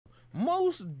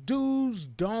most dudes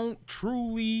don't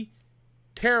truly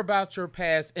care about your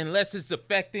past unless it's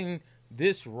affecting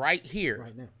this right here.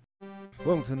 Right now.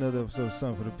 Welcome to another episode of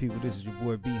Something for the People. This is your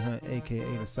boy B Hunt,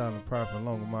 aka the Silent Prophet,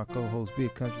 along with my co-host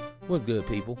Big Country. What's good,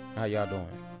 people? How y'all doing?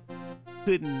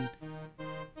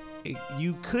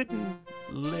 You couldn't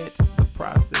let the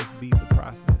process be the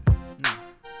process.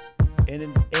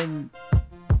 And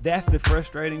that's the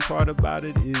frustrating part about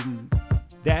it, is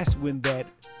that's when that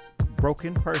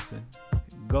broken person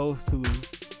goes to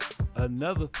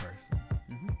another person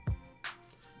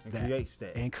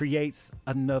and creates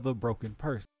another broken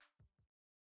person.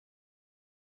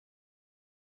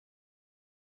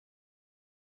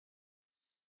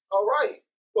 All right.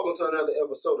 Welcome to another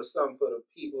episode of Something for the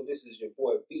People. This is your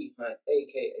boy B Hunt,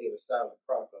 aka the Silent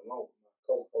Prophet, along with my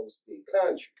co-host Big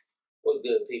Country. What's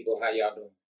good, people? How y'all doing?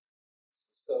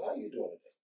 So how you doing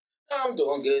today? I'm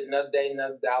doing good. Another day,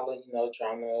 another dollar,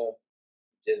 trying to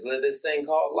just live this thing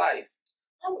called life.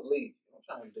 I believe you. I'm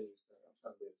trying to do this thing. I'm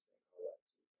trying to live this thing called life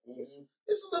too.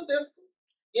 It's a little difficult.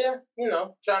 Yeah,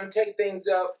 trying to take things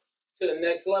up to the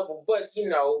next level. But,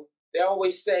 they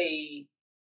always say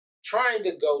trying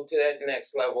to go to that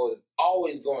next level is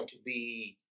always going to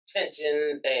be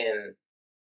tension and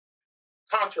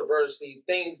controversy,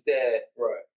 things that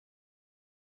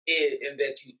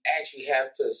that you actually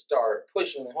have to start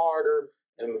pushing harder,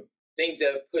 and things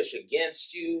that push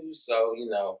against you. So,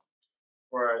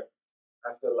 Right.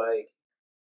 I feel like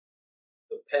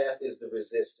the path is the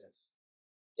resistance.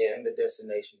 Yeah. And the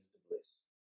destination is the bliss.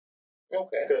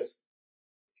 Okay. Because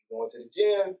if you're going to the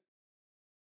gym,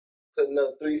 putting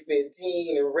up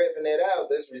 315 and repping that out,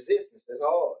 that's resistance. That's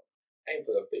hard. I ain't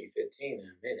put up 315 in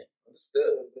a minute.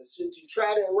 Understood. But should you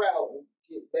try that route and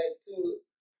get back to it,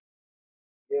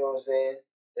 you know what I'm saying?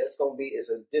 It's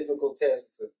a difficult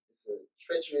test. It's a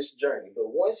treacherous journey.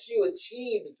 But once you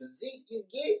achieve the physique you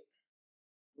get,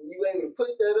 when you're able to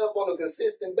put that up on a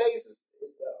consistent basis,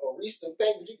 or reach the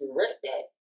fact that you can rep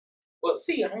that. Well,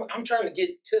 see, I'm trying to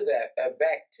get to that,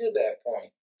 back to that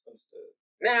point. Understood.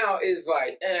 Now it's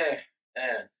like,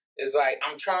 It's like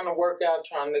I'm trying to work out,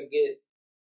 trying to get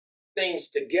things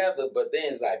together, but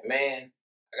then it's like, man,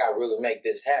 I gotta really make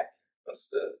this happen.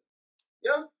 Understood.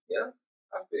 Yeah.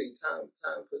 I feel you. Time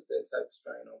puts that type of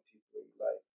strain on people.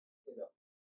 Like,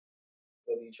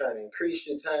 whether you're trying to increase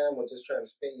your time or just trying to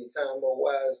spend your time more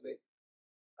wisely,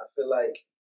 I feel like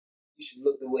you should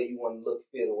look the way you want to look,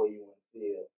 feel the way you want to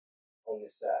feel on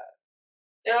this side.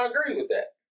 Yeah, I agree with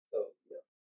that. So,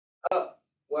 yeah.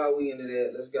 While we into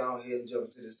that, let's go ahead and jump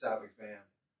into this topic, fam.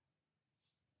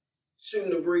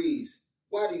 Shooting the breeze.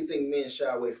 Why do you think men shy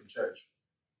away from church?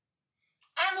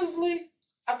 Honestly,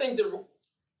 I think the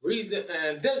reason,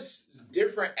 and there's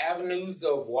different avenues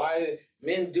of why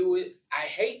men do it. I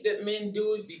hate that men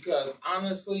do it because,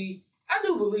 honestly, I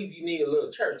do believe you need a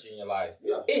little church in your life.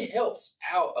 Yeah. It helps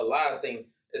out a lot of things,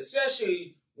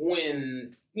 especially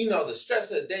when, the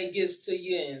stress of the day gets to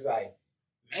you and it's like,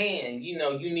 man, you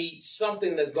need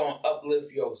something that's going to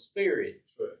uplift your spirit.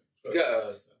 Sure.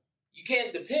 Because you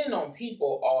can't depend on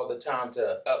people all the time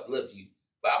to uplift you.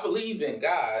 But I believe in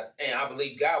God, and I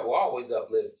believe God will always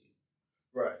uplift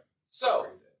you. Right. So,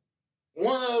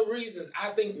 one of the reasons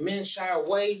I think men shy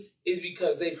away is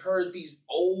because they've heard these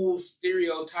old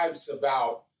stereotypes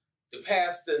about the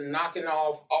pastor knocking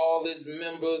off all his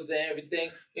members and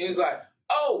everything. And it's like,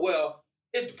 oh, well,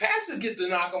 if the pastor gets to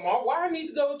knock them off, why do I need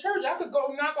to go to church? I could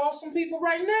go knock off some people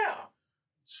right now.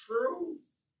 True.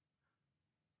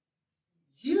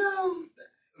 Yeah.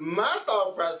 My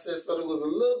thought process sort of was a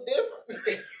little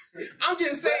different. I'm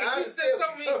just saying, you said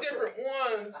so many different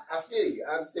ones. I feel you.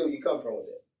 I understand where you come from with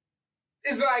that.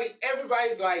 It's like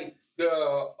everybody's like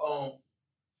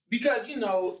because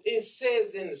it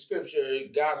says in the scripture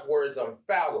God's word is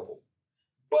infallible,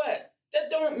 but that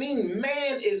don't mean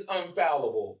man is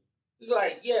infallible. It's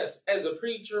like, yes, as a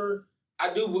preacher,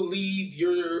 I do believe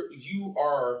you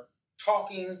are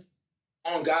talking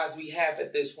on God's behalf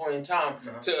at this point in time.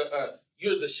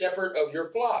 You're the shepherd of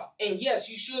your flock, and yes,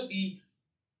 you should be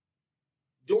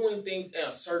doing things in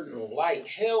a certain light,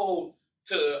 held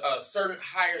to a certain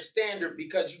higher standard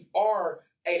because you are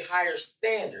a higher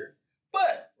standard.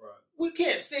 But we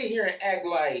can't sit here and act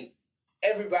like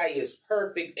everybody is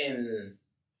perfect and,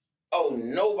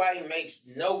 nobody makes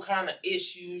no kind of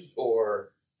issues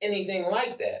or anything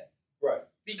like that. Right.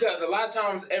 Because a lot of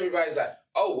times everybody's like,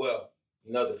 oh, well,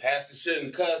 the pastor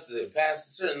shouldn't cuss, the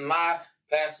pastor shouldn't lie,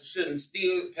 pastor shouldn't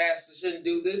steal, pastor shouldn't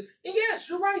do this. And yes,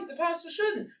 you're right, the pastor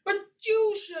shouldn't. But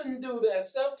you shouldn't do that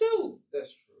stuff too.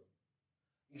 That's true.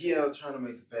 Yeah, trying to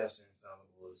make the pastor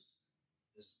infallible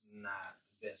is not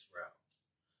the best route.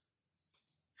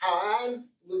 How I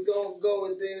was going to go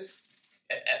with this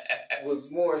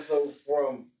was more so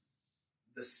from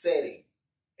the setting.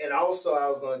 And also I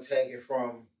was going to take it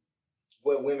from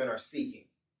what women are seeking.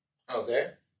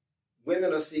 Okay.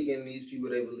 Women are seeking these people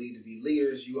they believe to be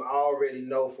leaders. You already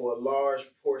know for a large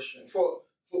portion,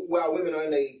 while women are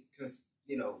in a,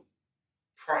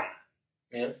 prime,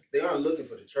 Yeah. they aren't looking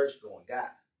for the church-going guy.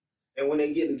 And when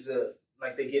they get into,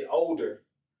 they get older,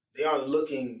 they aren't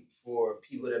looking for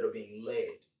people that are being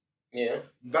led. Yeah.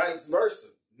 Vice versa.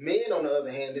 Men, on the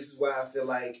other hand, this is why I feel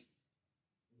like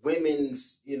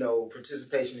women's,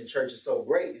 participation in church is so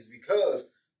great, is because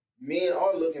men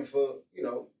are looking for,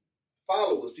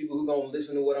 followers, people who going to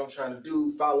listen to what I'm trying to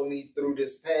do, follow me through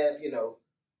this path,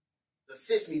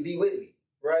 assist me, be with me,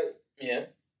 right? Yeah.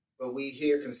 But we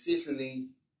hear consistently,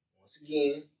 once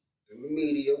again, through the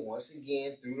media, once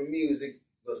again, through the music,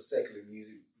 the secular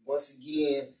music, once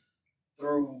again,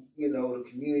 through, the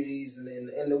communities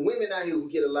and the women out here who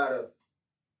get a lot of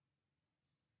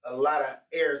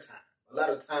airtime, a lot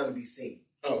of time to be seen.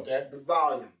 Okay. The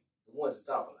volume, the ones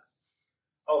that talk a lot.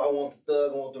 Oh, I want the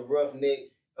thug, I want the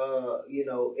roughneck.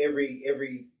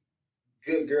 Every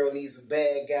good girl needs a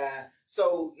bad guy.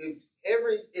 So if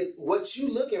what you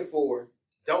looking for,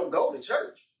 don't go to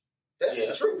church. That's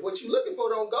the truth. What you looking for,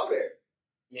 don't go there.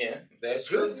 Yeah, that's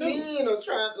good true. Men are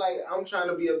I'm trying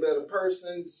to be a better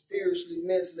person, spiritually,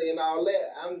 mentally, and all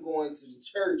that. I'm going to the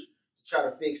church to try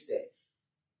to fix that.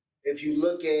 If you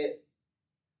look at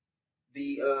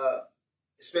the,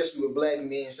 especially with black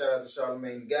men, shout out to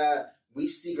Charlamagne God, we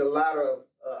seek a lot of,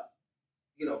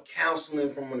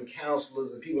 counseling from the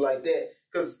counselors and people like that,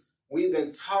 because we've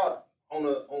been taught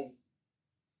on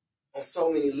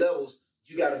so many levels,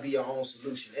 you got to be your own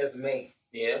solution as a man.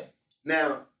 Yeah.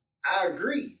 Now, I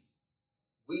agree.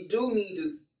 We do need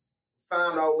to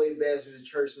find our way back to the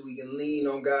church so we can lean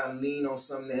on God and lean on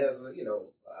something that has a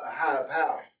higher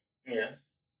power. Yeah.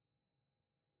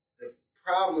 The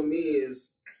problem is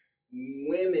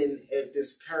women at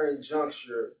this current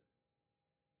juncture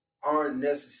aren't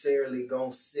necessarily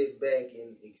going to sit back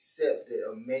and accept that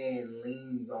a man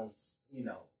leans on,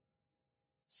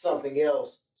 something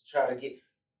else to try to get.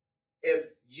 If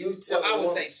you tell I would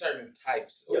say certain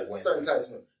types of women. Certain types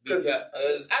of women. Because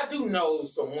I do know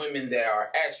some women that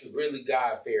are actually really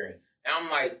God-fearing. And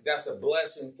I'm like, that's a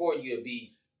blessing for you to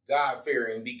be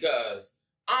God-fearing, because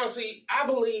honestly, I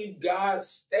believe God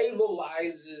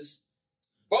stabilizes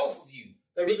both of you.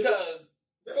 Because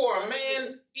for a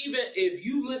man, even if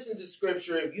you listen to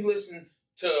scripture, if you listen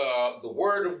to the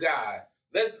word of God,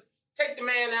 let's take the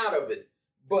man out of it.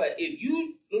 But if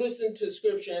you listen to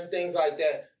scripture and things like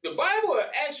that, the Bible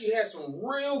actually has some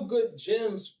real good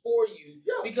gems for you,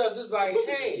 because it's like,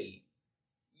 hey,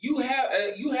 you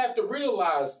have to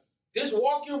realize this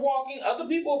walk you're walking, other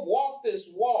people have walked this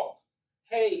walk.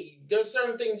 Hey, there's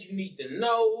certain things you need to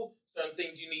know, certain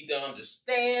things you need to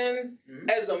understand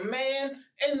as a man.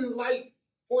 And like,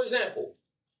 for example,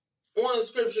 one of the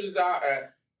scriptures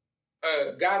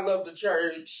God loved the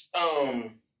church,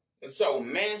 so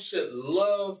man should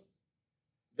love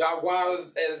God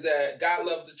as that God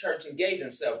loved the church and gave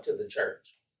himself to the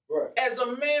church. Right. As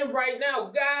a man right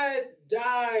now, God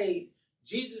died.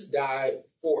 Jesus died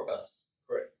for us.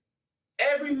 Correct.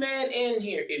 Every man in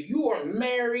here, if you are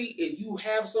married, if you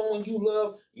have someone you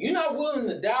love, you're not willing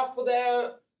to die for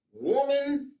that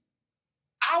woman,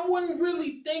 I wouldn't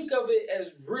really think of it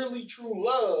as really true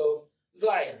love. It's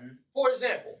like, for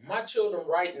example, my children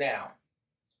right now,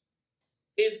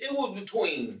 if it was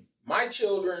between my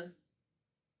children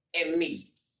and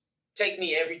me, take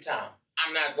me every time,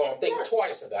 I'm not going to think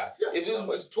twice about it. If it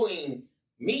was between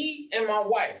me and my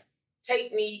wife,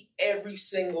 take me every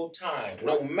single time,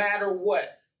 no matter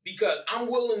what, because I'm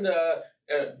willing to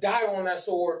die on that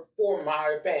sword for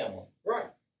my family. Right.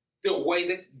 The way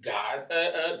that God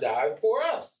died for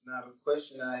us. Now, the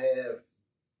question I have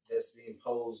that's being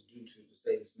posed due to the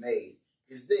statements made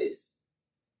is this.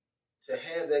 To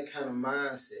have that kind of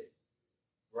mindset,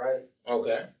 right?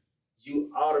 Okay.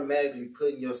 You automatically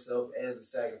putting yourself as a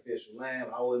sacrificial lamb,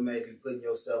 automatically putting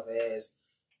yourself as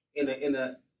in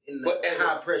a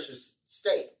high pressure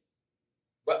state.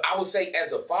 But I would say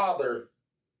as a father,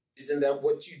 isn't that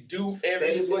what you do every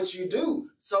day? That is what you do.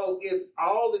 So if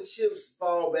all the chips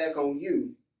fall back on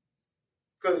you,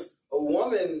 because a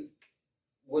woman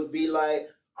would be like,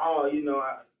 oh,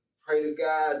 I pray to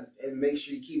God and make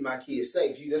sure you keep my kids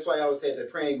safe. That's why I always say the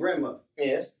praying grandmother.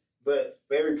 Yes. But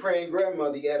for every praying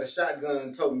grandmother, you had a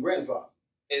shotgun toting grandfather.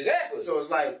 Exactly. So it's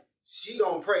like, she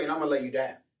gonna pray and I'm gonna lay you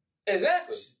down.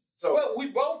 Exactly. So, well, we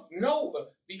both know,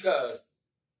 because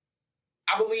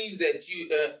I believe that you,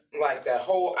 like that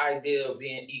whole idea of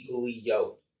being equally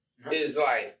yoked is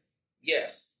like,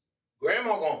 yes,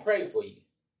 Grandma gonna pray for you.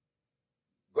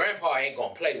 Grandpa ain't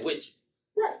gonna play with you.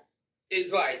 Right.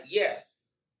 It's like, yes,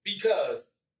 because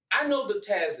I know the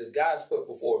tasks that God's put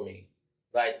before me,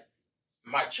 like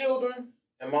my children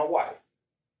and my wife.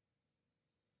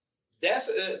 That's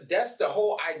the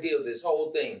whole idea of this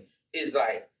whole thing. Is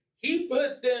like He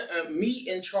put me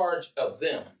in charge of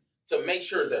them to make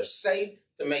sure they're safe,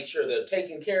 to make sure they're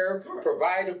taken care of,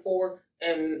 provided for,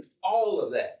 and all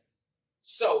of that.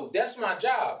 So that's my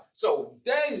job. So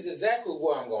that is exactly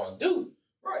what I'm going to do.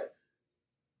 Right.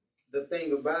 The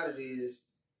thing about it is,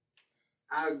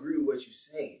 I agree with what you're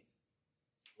saying.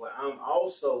 But I'm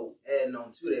also adding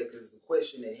on to that because the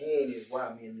question at hand is why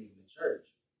men leaving the church.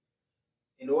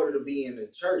 In order to be in the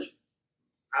church,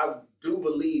 I do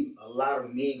believe a lot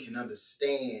of men can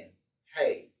understand,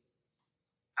 hey,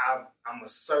 I'm a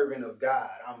servant of God.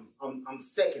 I'm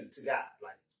second to God.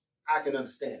 Like, I can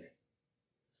understand that.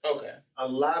 Okay. A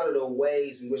lot of the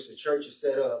ways in which the church is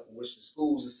set up, in which the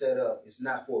schools are set up, is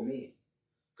not for men.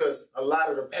 Because a lot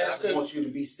of the pastors want you to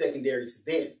be secondary to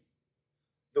them.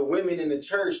 The women in the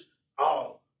church,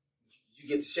 you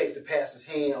get to shake the pastor's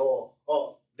hand, or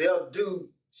they'll do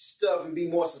stuff and be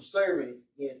more subservient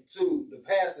to the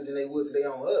pastor than they would to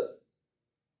their own husband.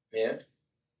 Yeah.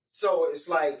 So it's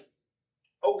like,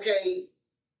 okay,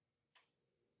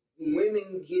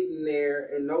 women get in there,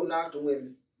 and no knock to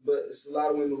women, but it's a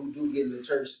lot of women who do get in the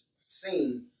church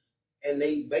scene, and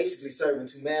they basically serving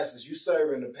two masters. You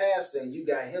serving the pastor, and you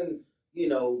got him,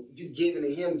 you giving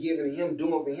to him,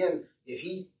 doing for him. If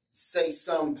he say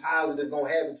something positive gonna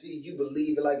happen to you, you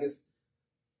believe it like it's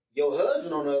your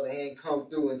husband. On the other hand, come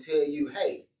through and tell you,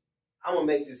 hey, I'm gonna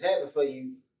make this happen for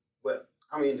you. But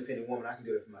I'm an independent woman. I can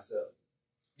do it for myself.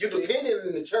 You're dependent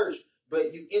in the church,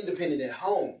 but you independent at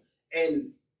home.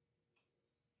 And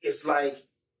it's like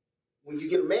when you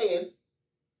get a man,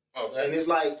 okay, and it's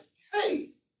like,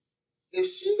 hey,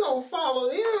 if she gonna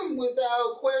follow them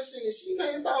without question and she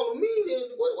can't follow me, then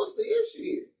what's the issue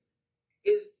here?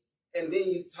 And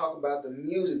then you talk about the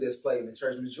music that's played in the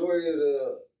church. Majority of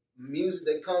the music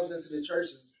that comes into the church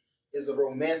is a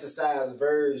romanticized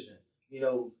version.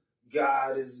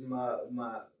 God is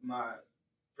my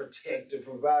protector,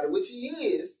 provider, which he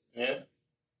is. Yeah.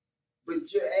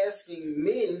 But you're asking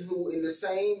men who in the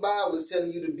same Bible is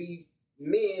telling you to be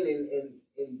men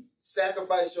and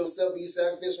sacrifice yourself, be a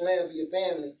sacrificial lamb for your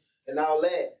family and all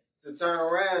that, to turn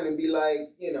around and be like,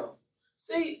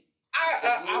 See,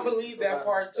 I believe that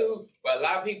part too, but a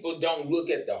lot of people don't look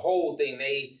at the whole thing.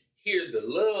 They hear the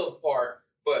love part,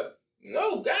 but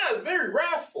no, God's very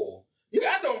wrathful.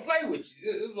 God don't play with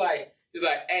you. It's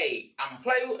like, hey, I'm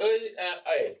playing with,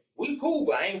 hey, we cool,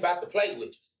 but I ain't about to play with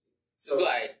you. So, it's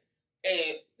like,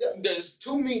 and there's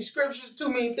too many scriptures, too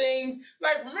many things.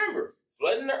 Like, remember,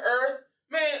 flooding the earth,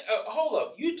 man. Hold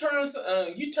up, you turn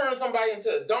somebody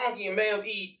into a donkey and made them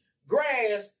eat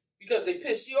grass because they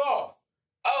pissed you off.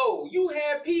 Oh, you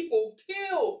had people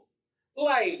killed.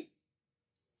 Like,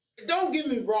 don't get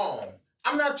me wrong.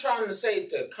 I'm not trying to say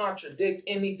to contradict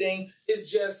anything. It's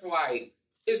just like,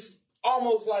 it's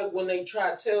almost like when they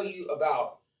try to tell you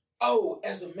about,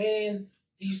 as a man,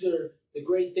 these are the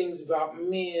great things about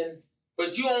men,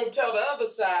 but you don't tell the other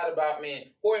side about men.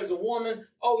 Or as a woman,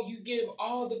 you give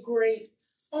all the great,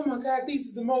 oh my God,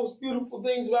 these are the most beautiful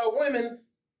things about women.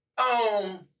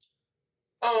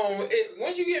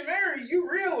 Once you get married, you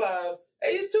realize,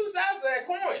 hey, it's two sides of that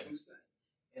coin.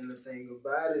 And the thing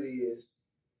about it is,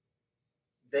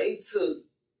 they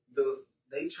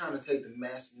trying to take the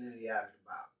masculinity out of the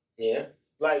Bible. Yeah.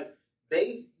 Like,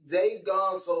 they've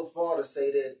gone so far to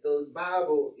say that the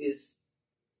Bible is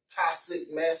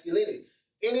toxic masculinity.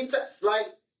 Anytime, like,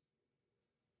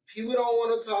 people don't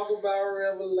want to talk about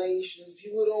revelations.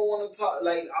 People don't want to talk,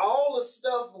 like, all the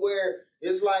stuff where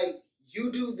it's like, you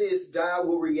do this, God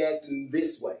will react in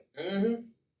this way. Mm-hmm.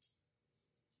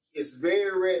 It's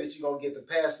very rare that you're going to get the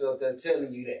pastor up there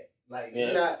telling you that. Like,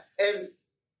 you're not, and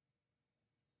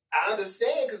I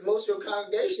understand because most of your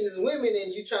congregation is women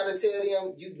and you're trying to tell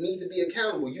them you need to be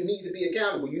accountable. You need to be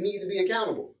accountable. You need to be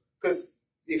accountable. Because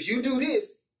if you do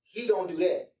this, he going to do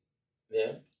that.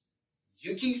 Yeah.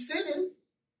 You keep sitting,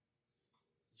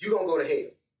 you're going to go to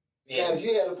hell. Yeah. Now, if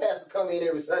you have a pastor come in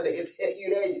every Sunday and tell you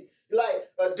that, like,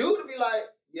 a dude would be like,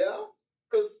 yeah,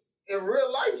 because in real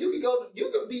life, you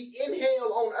could be in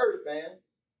hell on earth, man.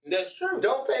 That's true.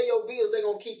 Don't pay your bills, they're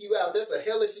going to kick you out. That's a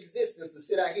hellish existence to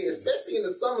sit out here, especially in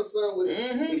the summer sun with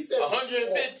excessive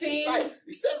 115. Like,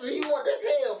 excessive heat water, that's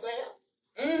hell,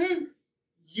 fam. Mm-hmm.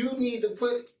 You need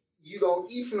to you going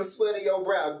to eat from the sweat of your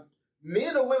brow.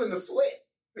 Men are willing to sweat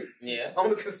Yeah. on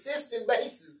a consistent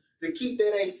basis to keep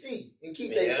that AC and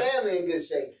keep their family in good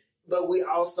shape. but we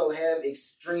also have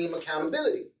extreme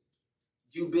accountability.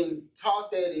 You've been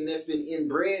taught that, and that's been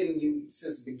inbred in you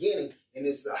since the beginning, and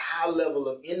it's a high level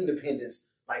of independence,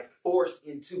 like forced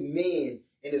into men,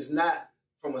 and it's not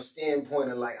from a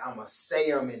standpoint of like, I'm going to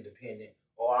say I'm independent,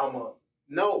 or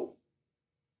no.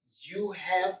 You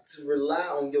have to rely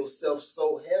on yourself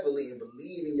so heavily and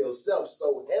believe in yourself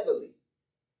so heavily.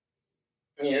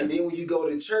 Yeah. And then when you go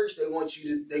to church, they want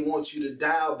you to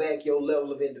dial back your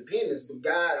level of independence. But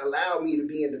God allowed me to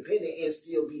be independent and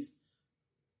still be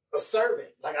a servant.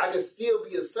 Like, I can still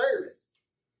be a servant.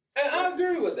 And I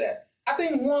agree with that. I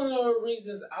think one of the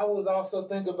reasons I was also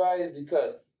thinking about it is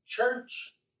because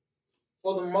church,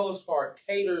 for the most part,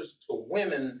 caters to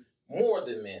women more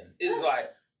than men. It's like,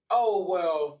 oh,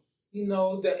 well, you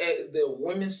know, the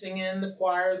women singing in the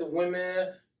choir, the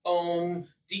women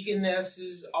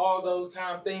deaconesses, all those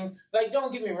kind of things. Like,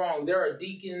 don't get me wrong, there are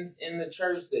deacons in the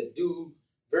church that do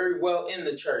very well in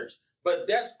the church. But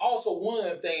that's also one of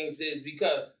the things is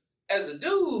because as a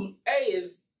dude,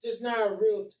 it's just not a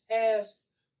real task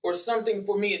or something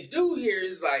for me to do here.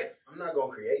 Is like, I'm not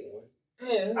going to create one.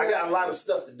 Yeah, I got a lot of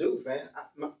stuff to do, fam.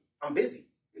 I'm busy.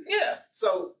 Yeah.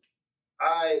 So,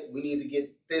 we need to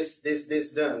get this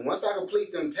done. Once I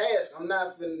complete them tasks, I'm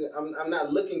not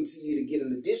looking to you to get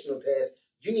an additional task.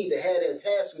 You need to have that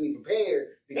task for me prepared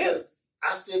because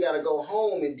I still got to go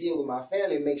home and deal with my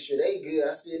family and make sure they good.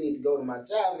 I still need to go to my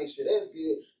job, make sure that's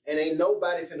good. And ain't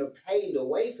nobody finna pay the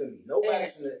way for me.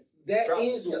 Nobody's finna. That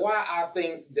is why I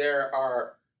think there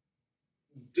are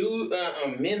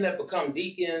men that become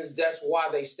deacons. That's why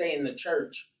they stay in the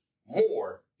church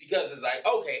more. Because it's like,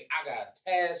 okay, I got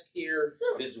a task here.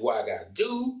 Yeah. This is what I got to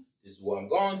do. This is what I'm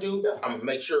going to do. Yeah. I'm going to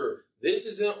make sure this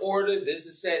is in order. This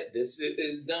is set. This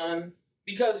is done.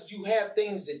 Because you have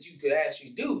things that you could actually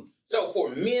do. So for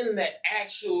men that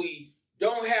actually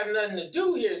don't have nothing to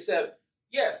do here except,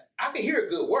 yes, I can hear a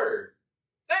good word.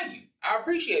 Thank you. I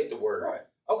appreciate the word. Right.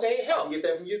 Okay, it helps. I can get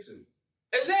that from YouTube.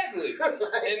 Exactly.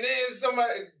 And then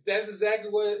somebody, that's exactly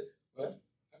what, well,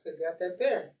 I could have got that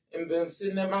there. And been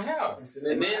sitting at my house.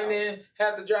 And then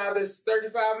have to drive this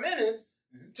 35 minutes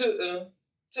to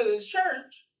this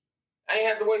church. I ain't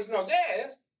have to waste no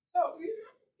gas. So,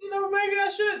 you know, maybe I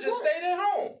should just stayed at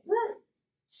home. Right.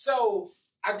 So,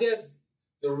 I guess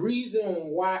the reason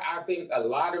why I think a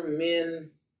lot of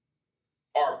men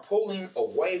are pulling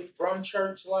away from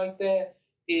church like that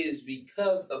is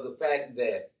because of the fact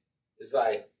that it's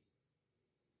like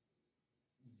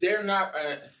they're not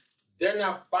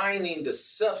finding the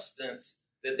substance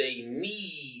that they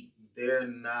need. They're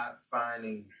not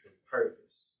finding the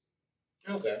purpose.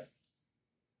 Okay.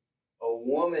 A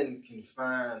woman can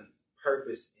find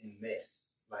purpose in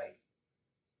mess. Like,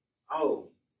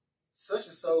 oh, such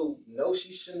and so knows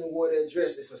she shouldn't have wore that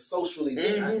dress. It's a social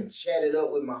event. Mm-hmm. I can chat it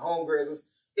up with my homegirls.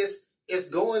 It's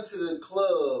going to the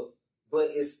club, but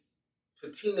it's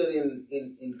patina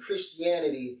in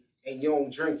Christianity, and you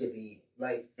don't drink at the end.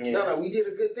 Like, no, we did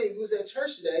a good thing. We was at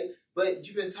church today, but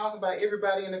you've been talking about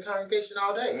everybody in the congregation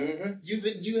all day. Mm-hmm.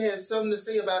 You had something to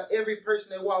say about every person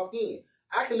that walked in.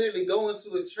 I can literally go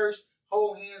into a church,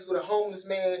 hold hands with a homeless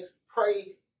man,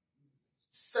 pray,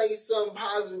 say something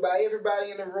positive about everybody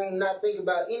in the room, not think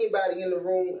about anybody in the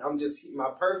room.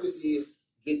 My purpose is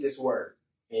get this word.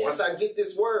 Yeah. Once I get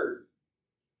this word,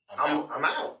 I'm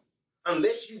out.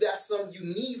 Unless you got something you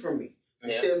need from me.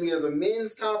 You tell me there's a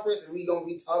men's conference and we're going to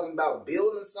be talking about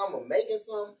building something or making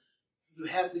something, you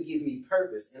have to give me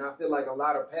purpose. And I feel like a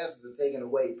lot of pastors are taking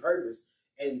away purpose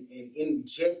and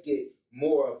injected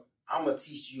more of, I'm going to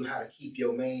teach you how to keep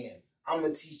your man. I'm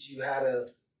going to teach you how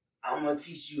to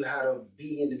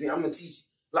be independent. I'm going to teach,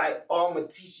 like, or I'm going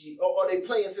to teach you, or they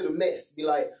play into the mess. Be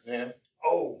like,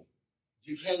 oh,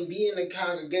 you can't be in the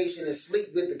congregation and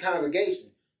sleep with the congregation.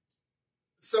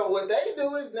 So what they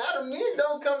do is now the men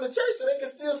don't come to church so they can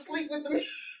still sleep with the men.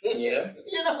 Yeah.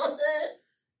 You know what I'm saying?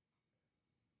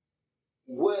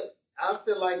 What I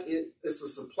feel like it's a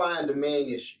supply and demand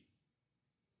issue.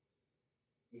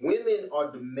 Women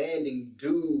are demanding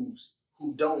dudes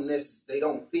who they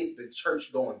don't fit the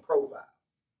church going profile.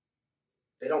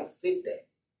 They don't fit that.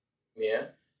 Yeah.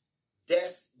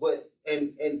 That's what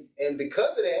and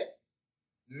because of that,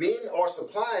 men are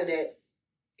supplying that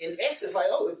in excess. Like,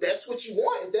 oh, if that's what you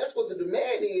want, if that's what the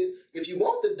demand is, if you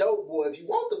want the dope boy, if you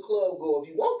want the club girl, if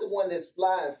you want the one that's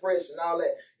flying fresh and all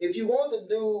that, if you want the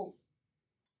dude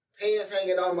pants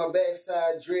hanging on my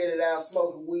backside, dreaded out,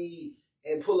 smoking weed,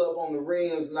 and pull up on the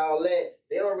rims and all that,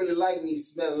 they don't really like me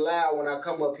smelling loud when I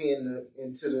come up here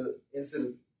into the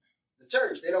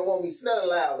church. They don't want me smelling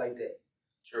loud like that.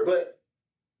 True. But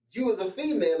you as a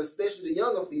female, especially the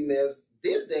younger females,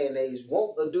 this day and age,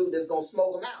 want a dude that's gonna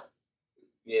smoke them out.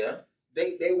 Yeah.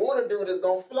 They want a dude that's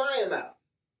gonna fly him out.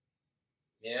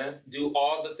 Yeah. Do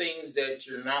all the things that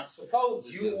you're not supposed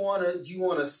to do. You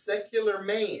want a secular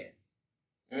man.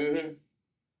 Mm-hmm.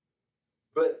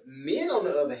 But men, on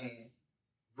the other hand,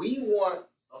 we want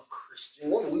a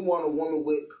Christian woman. We want a woman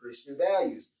with Christian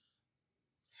values.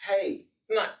 Hey,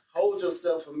 hold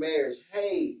yourself for marriage.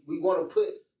 Hey, we want to put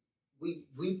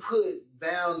we put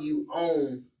value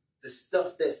on the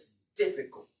stuff that's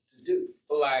difficult to do.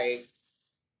 Like,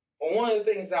 one of the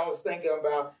things I was thinking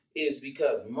about is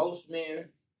because most men,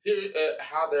 here,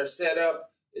 how they're set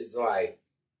up is like,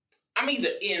 I'm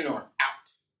either in or out.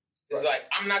 It's like,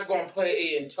 I'm not going to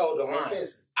play and toe the line.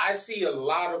 I see a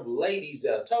lot of ladies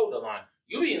that toe the line.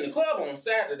 You be in the club on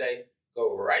Saturday,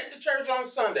 go right to church on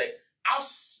Sunday. I've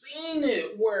seen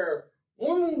it where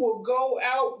women will go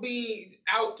out, be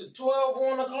out to 12,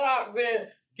 1 o'clock, then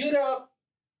get up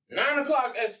 9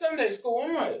 o'clock at Sunday school.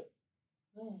 I'm like,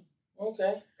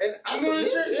 okay. And I'm going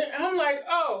to church. And I'm like,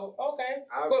 oh, okay.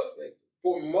 I but respect it.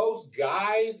 For most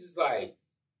guys, it's like,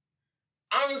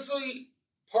 honestly,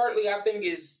 partly I think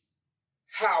is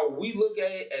how we look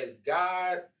at it as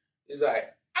God. Is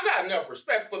like, I got enough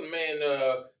respect for the man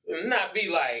to not be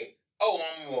like, I'm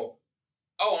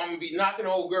gonna be knocking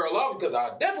old girl off, because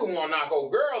I definitely want to knock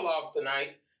old girl off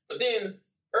tonight. But then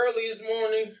early this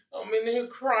morning, I'm in here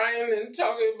crying and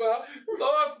talking about,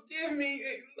 Lord, forgive me.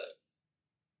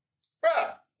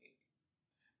 Bruh,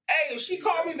 hey, if she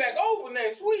called me back over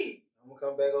next week, I'm gonna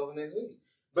come back over next week.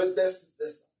 But that's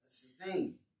the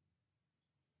thing.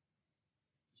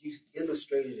 You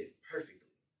illustrated it perfectly.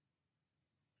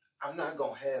 I'm not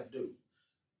gonna have dude.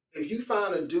 If you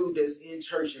find a dude that's in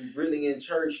church and really in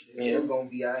church, and I'm gonna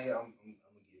be out here, I'm gonna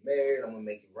get married, I'm gonna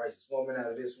make a righteous woman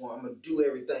out of this one, I'm gonna do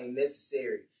everything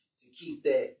necessary to keep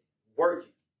that working,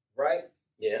 right?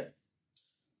 Yeah.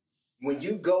 When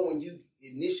you go and you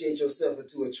initiate yourself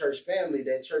into a church family,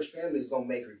 that church family is gonna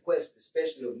make requests,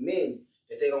 especially of men,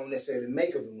 that they don't necessarily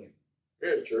make of the women.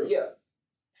 Very true. Yeah.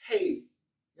 Hey,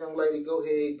 young lady, go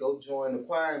ahead, go join the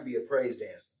choir and be a praise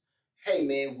dancer. Hey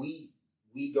man, we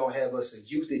gonna have us a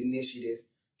youth initiative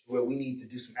to where we need to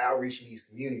do some outreach in these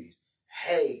communities.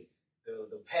 Hey,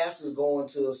 the pastor's going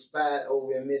to a spot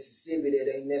over in Mississippi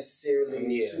that ain't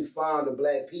necessarily too fond of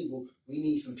black people. We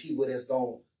need some people that's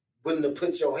willing to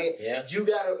put your hand. Yeah. You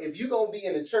gotta, if you're gonna be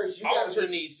in the church, altar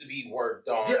needs to be worked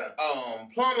on. Yeah.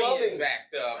 Plumbing is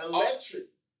backed up. Electric.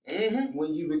 Mm-hmm.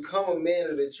 When you become a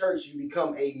man of the church, you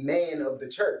become a man of the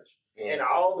church. Yeah. And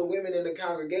all the women in the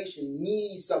congregation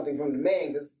need something from the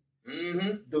man, because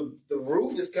the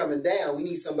roof is coming down. We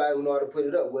need somebody who know how to put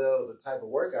it up. Well, the type of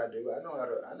work I do, I know how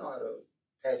to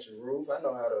patch a roof. I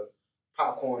know how to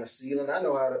popcorn a ceiling. I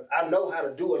know how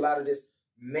to do a lot of this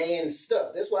man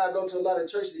stuff. That's why I go to a lot of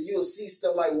churches. You'll see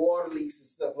stuff like water leaks and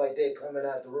stuff like that coming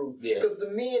out the roof. Because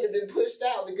the men have been pushed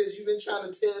out because you've been trying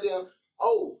to tell them,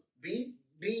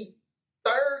 be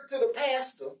third to the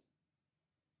pastor.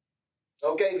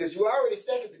 Okay, because you already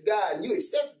second to God and you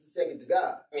accepted the second to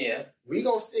God. Yeah. We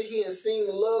gonna sit here and sing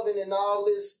loving and all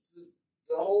this,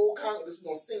 the whole Congress, we're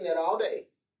gonna sing that all day.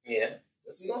 Yeah.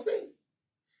 That's what we're gonna sing.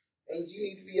 And you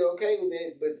need to be okay with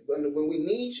it. But when we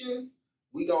need you,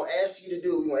 we gonna ask you to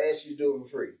do it. We're gonna ask you to do it for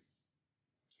free.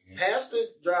 Mm-hmm. Pastor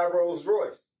drive Rolls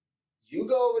Royce. You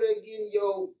go over there getting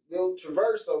your little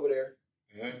Traverse over there.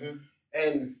 Mm-hmm.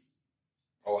 And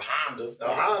Honda.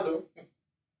 A Honda.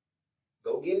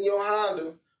 Go get in your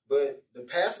Honda, but the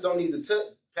pastor don't need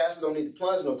to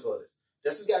plunge no toilets.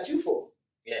 That's what got you for.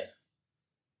 Yeah.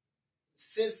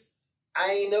 Since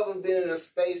I ain't never been in a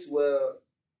space where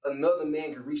another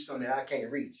man can reach something that I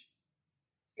can't reach.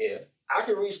 Yeah. I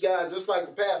can reach God just like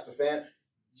the pastor, fam.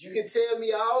 You can tell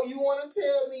me all you want to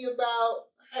tell me about,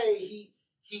 hey,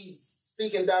 he's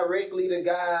speaking directly to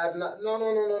God.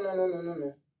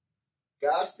 No.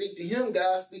 God speak to him,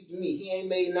 God speak to me. He ain't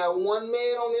made not one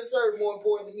man on this earth more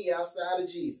important to me outside of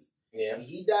Jesus. Yeah. And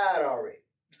he died already.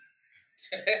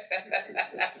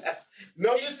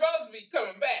 No, he's supposed to be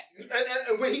coming back.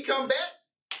 And when he come back,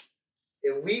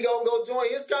 if we gonna go join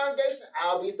his congregation,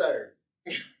 I'll be third.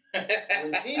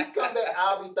 When Jesus come back,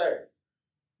 I'll be third.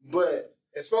 But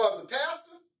as far as the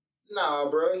pastor, nah,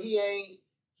 bro, he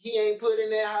ain't put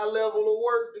in that high level of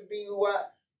work to be who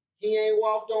he ain't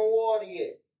walked on water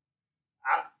yet.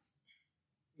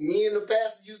 Me and the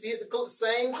pastor used to hit the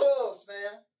same clubs,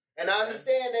 fam. And I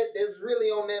understand that it's really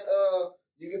on that,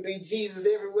 you can be Jesus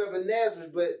everywhere but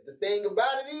Nazareth, but the thing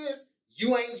about it is,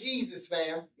 you ain't Jesus,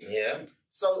 fam. Yeah.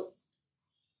 So,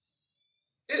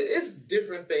 it's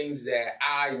different things that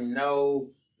I know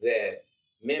that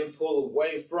men pull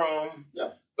away from.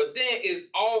 Yeah. But then it's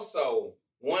also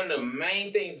one of the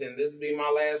main things, and this will be my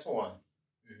last one.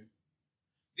 Mm-hmm.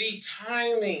 the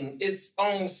timing is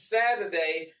on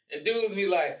Saturday, and dudes be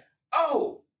like,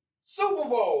 oh, Super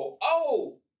Bowl,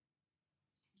 oh,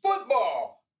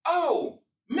 football, oh,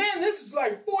 man, this is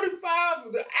like 45,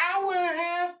 an hour and a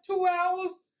half, 2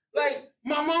 hours. Like,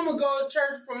 my mama go to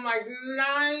church from like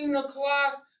 9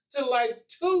 o'clock to like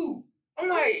 2. I'm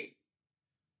like,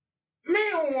 man, I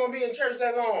don't want to be in church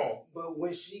that long. But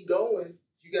when she going,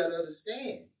 you got to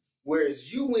understand.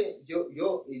 Whereas you went,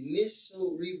 your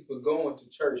initial reason for going to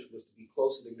church was to be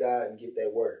closer to God and get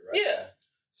that word, right? Yeah.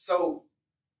 So,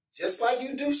 just like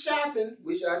you do shopping,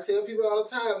 which I tell people all the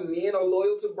time, men are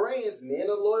loyal to brands, men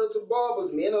are loyal to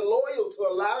barbers, men are loyal to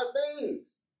a lot of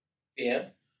things. Yeah.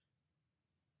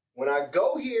 When I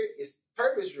go here, it's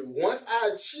purposeful. Once I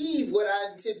achieve what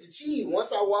I intend to achieve,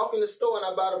 once I walk in the store and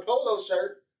I buy the polo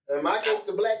shirt, in my case,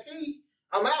 the black tee,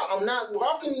 I'm out. I'm not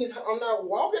walking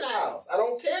aisles. I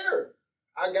don't care.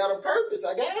 I got a purpose.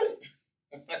 I got it.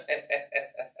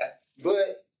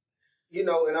 But, you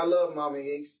know, and I love Mama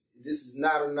Hicks. This is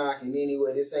not a knock in any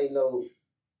way. This ain't no,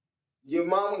 your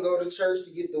mama go to church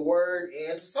to get the word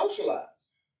and to socialize.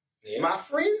 Yeah. My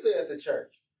friends are at the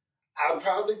church. I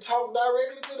probably talk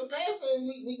directly to the pastor and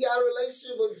we got a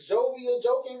relationship, a jovial,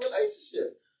 joking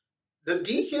relationship. The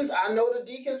deacons, I know the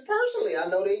deacons personally. I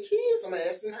know their kids. I'm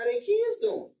asking how their kids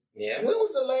doing. Yeah. When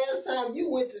was the last time you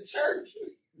went to church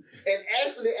and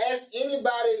actually asked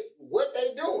anybody what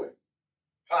they doing?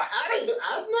 How they do?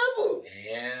 I've never.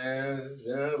 Yeah, it's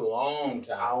been a long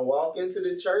time. I walk into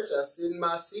the church. I sit in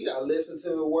my seat. I listen to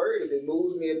the word. If it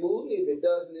moves me, it moves me. If it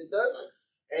doesn't, it doesn't.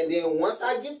 And then once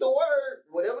I get the word,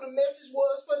 whatever the message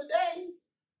was for the day,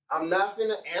 I'm not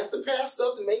finna amp the pastor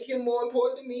up to make him more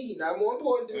important to me. He's not more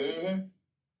important to me. Mm-hmm.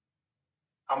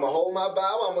 I'm gonna hold my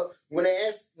Bible. When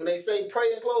they say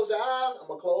pray and close your eyes, I'm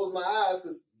gonna close my eyes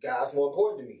because God's more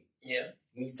important to me. Yeah.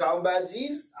 When you talking about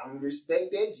Jesus, I'm gonna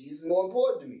respect that. Jesus is more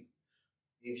important to me.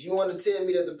 If you want to tell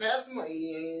me that the pastor,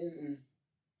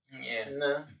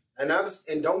 nah.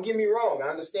 And don't get me wrong. I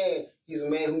understand he's a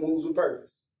man who moves with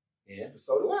purpose. Yeah. But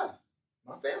so do I.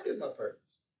 My family is my purpose.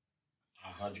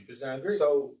 100% agree.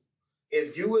 So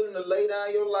if you're willing to lay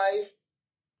down your life,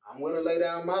 I'm willing to lay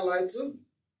down my life too.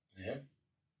 Yeah.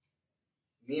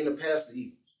 Me and the pastor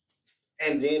equals.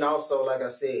 And then also, like I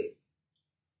said,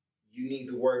 you need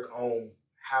to work on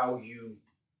how you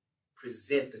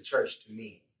present the church to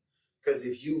men. Because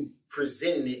if you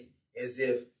presenting it as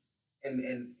if,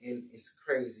 and it's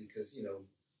crazy because, you know,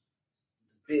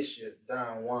 the bishop,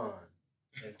 Don Juan,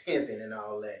 and pimping and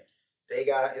all that.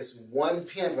 It's one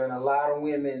pimp and a lot of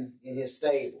women in his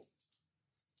stable.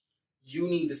 You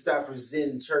need to stop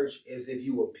presenting church as if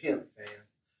you were a pimp, fam.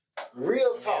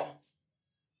 Real talk.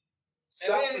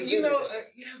 Yeah. And then, you know,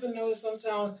 you ever notice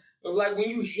sometimes, like when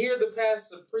you hear the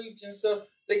pastor preach and stuff,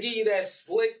 they give you that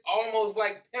slick, almost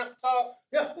like pimp talk.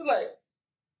 Yeah. It's like,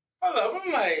 hold up,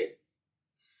 I'm like,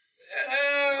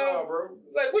 bro.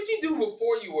 Like, what you do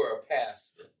before you were a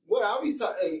pastor? What I'll be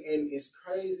talking, and it's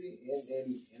crazy,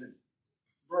 and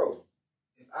bro,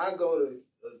 if I go to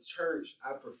a church,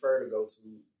 I prefer to go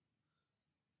to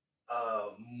a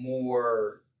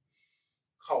more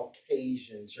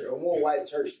Caucasian church, or more white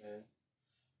church, man.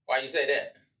 Why you say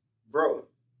that? Bro,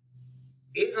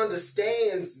 it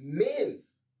understands men.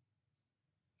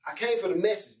 I came for the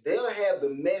message. They'll have the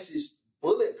message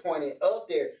bullet pointed up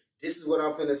there. This is what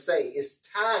I'm finna say. It's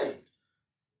timed.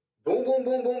 Boom, boom,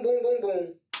 boom, boom, boom, boom,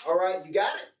 boom. All right, you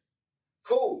got it?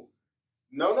 Cool.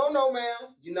 No,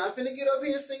 ma'am. You're not finna get up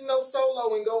here and sing no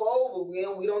solo and go over. We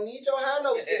don't need your high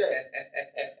notes today.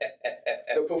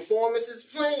 The performance is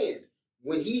planned.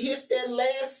 When he hits that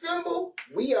last cymbal,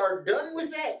 we are done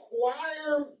with that.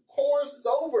 Choir chorus is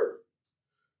over.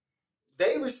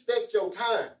 They respect your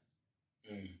time.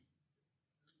 Mm.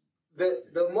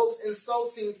 The most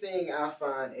insulting thing I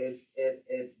find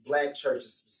at black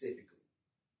churches specifically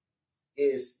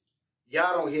is,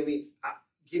 y'all don't hear me.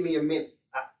 Give me a minute.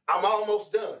 I'm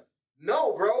almost done.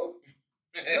 No, bro.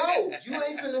 No, you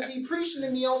ain't finna be preaching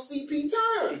to me on CP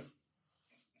time.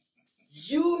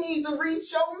 You need to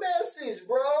reach your message,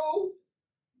 bro.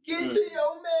 Get to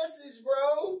your message,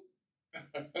 bro.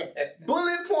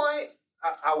 Bullet point.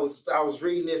 I was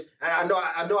reading this, and I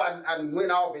know I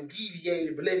went off and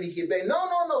deviated, but let me get back.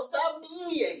 No, stop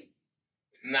deviating.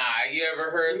 Nah, you ever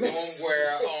heard the one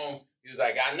where he was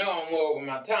like, I know I'm over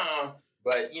my time,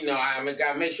 but you know I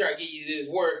gotta make sure I get you this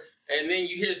word, and then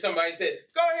you hear somebody say,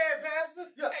 "Go ahead,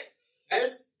 Pastor." Yeah.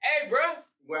 Hey, bro.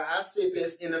 Where I said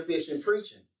that's inefficient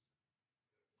preaching.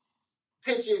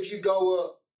 Picture if you go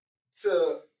up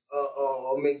to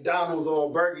a McDonald's or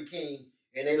a Burger King,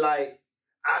 and they like,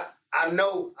 I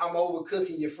know I'm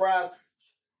overcooking your fries.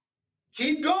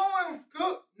 Keep going,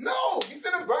 cook. No, you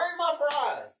finna burn my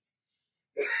fries.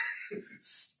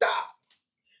 Stop.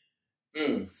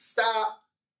 Stop.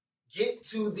 Get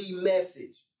to the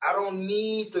message. I don't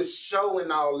need the show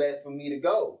and all that for me to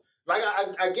go. Like,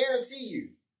 I guarantee you,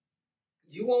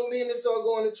 you want men to start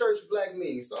going to church, black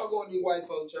men, start going to these white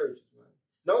folk churches, man.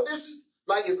 No, this is,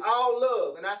 like, it's all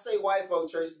love. And I say white folk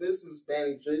churches, but it's some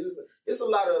Hispanic churches. It's a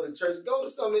lot of other churches. Go to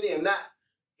some of them.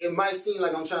 It might seem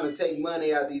like I'm trying to take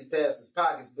money out of these pastors'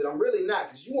 pockets, but I'm really not,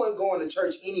 because you weren't going to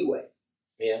church anyway.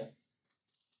 Yeah.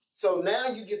 So now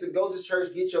you get to go to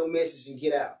church, get your message, and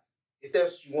get out, if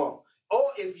that's what you want.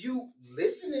 Or if you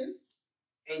listening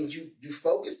and you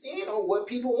focused in on what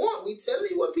people want, we tell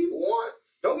you what people want.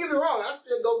 Don't get me wrong, I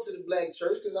still go to the black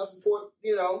church because I support,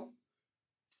 Don't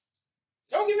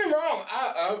get me wrong.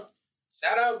 I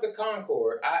shout out to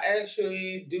Concord. I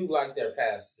actually do like their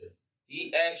pastor.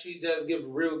 He actually does give a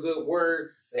real good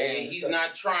word, and he's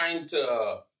not trying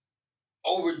to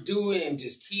overdo it and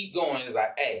just keep going. It's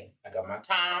like, hey, I got my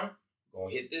time. I'm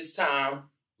gonna hit this time.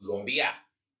 We're gonna be out.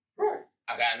 Right.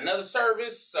 I got another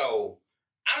service, so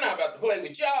I'm not about to play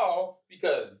with y'all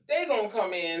because they gonna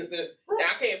come in. Right. And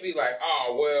I can't be like,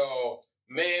 oh well,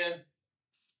 man,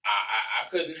 I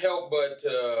couldn't help but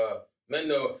when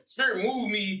the Spirit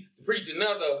moved me to preach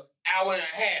another hour and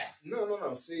a half.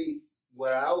 No. See,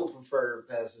 what I would prefer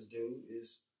pastors do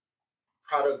is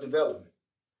product development.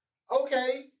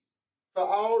 Okay, for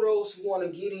all those who want to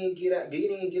get in, get out, get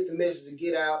in, get the message, and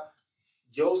get out,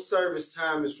 your service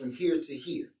time is from here to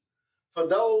here. For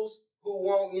those who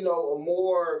want, a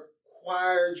more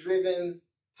choir-driven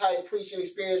type preaching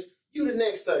experience, you the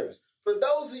next service. For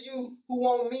those of you who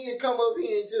want me to come up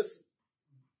here and just,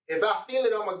 if I feel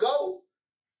it, I'm going to go,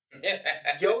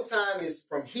 your time is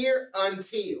from here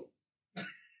until.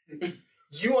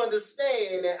 You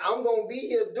understand that I'm going to be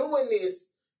here doing this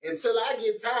until I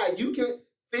get tired. You can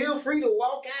feel free to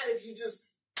walk out if you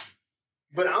just,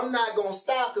 but I'm not going to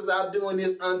stop because I'm doing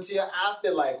this until I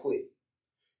feel like quit.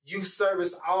 You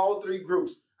service all three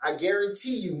groups. I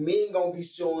guarantee you, men going to be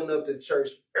showing up to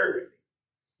church early.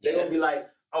 They're going to be like,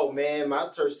 oh man, my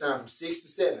church time from 6 to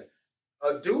 7.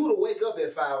 A dude will wake up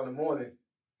at 5 in the morning.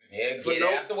 Yeah, get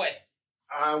out the way.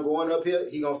 I'm going up here.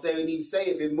 He going to say what he needs to say.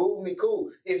 If it move me,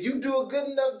 cool. If you do a good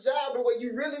enough job the way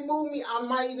you really move me, I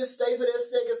might even stay for that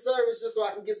second service just so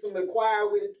I can get some choir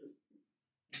with it too.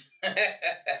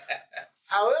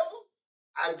 However,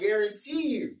 I guarantee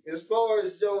you, as far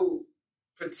as your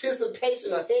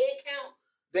participation or head count,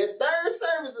 that third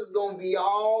service is going to be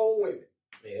all women.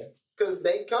 Yeah. Because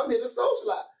they come here to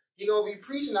socialize. You're going to be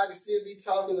preaching. I can still be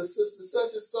talking to sister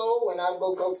such and so, and I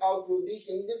go talk to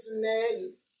deacon this and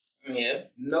that. And yeah.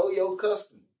 Know your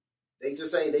customer. They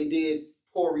just say they did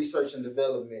poor research and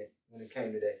development when it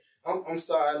came to that. I'm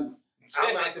sorry. I'm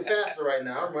not the pastor right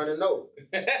now. I'm running over.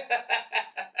 I'm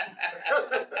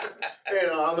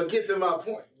going to get to my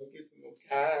point.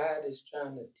 God is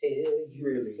trying to tell you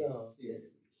really something.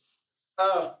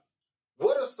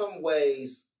 What are some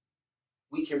ways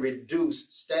we can reduce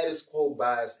status quo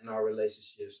bias in our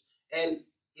relationships? And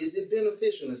is it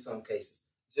beneficial in some cases?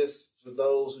 Just for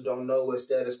those who don't know what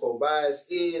status quo bias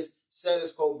is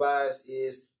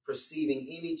perceiving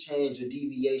any change or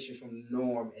deviation from the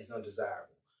norm as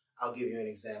undesirable. I'll give you an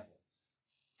example.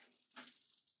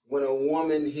 When a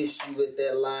woman hits you with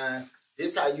that line,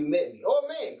 this how you met me. Oh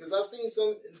man, because I've seen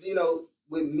some,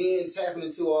 with men tapping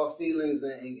into our feelings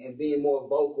and being more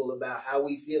vocal about how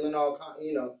we feel in our,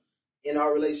 in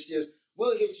our relationships.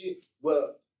 We'll hit you,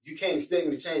 well, you can't expect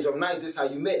me to change overnight. This is how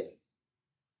you met me.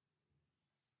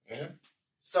 Mm-hmm.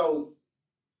 So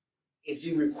if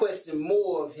you're requesting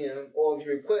more of him or if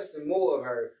you're requesting more of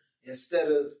her, instead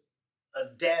of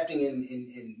adapting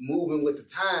and moving with the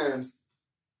times.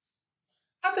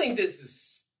 I think this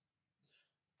is,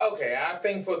 okay, I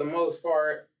think for the most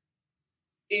part,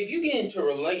 if you get into a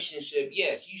relationship,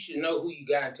 yes, you should know who you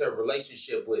got into a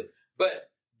relationship with. But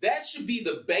that should be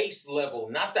the base level,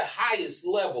 not the highest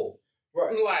level.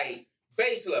 Right. Like,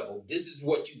 base level, this is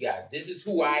what you got. This is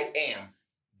who I am.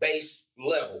 Base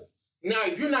level. Now,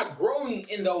 if you're not growing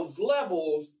in those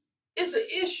levels, it's an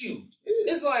issue.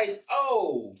 It's like,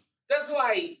 oh, that's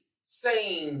like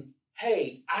saying,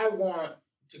 hey, I want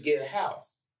to get a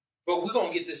house. But we're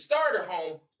going to get this starter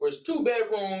home where it's 2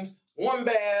 bedrooms, 1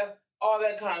 bath, all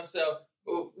that kind of stuff.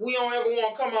 But we don't ever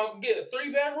want to come out and get a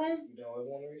 3-bedroom. You don't ever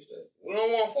want to reach that. We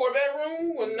don't want a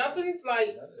 4-bedroom with nothing.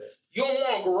 Like, you don't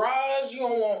want a garage. You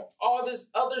don't want all this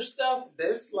other stuff.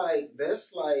 That's like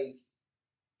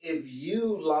if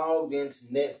you logged into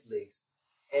Netflix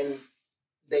and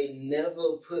they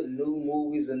never put new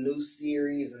movies or new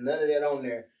series and none of that on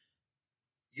there.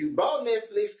 You bought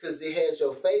Netflix because it has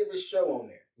your favorite show on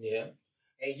there. Yeah.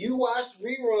 And you watch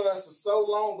reruns for so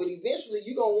long, but eventually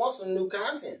you're going to want some new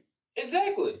content.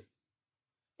 Exactly.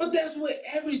 But that's with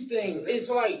everything. It's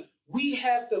like we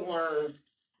have to learn,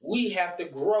 we have to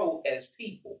grow as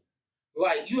people.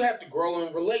 Like you have to grow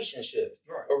in relationships.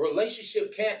 Right. A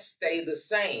relationship can't stay the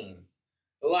same.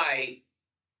 Like,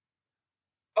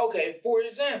 okay, for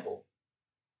example,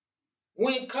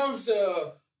 when it comes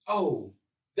to,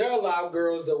 there are a lot of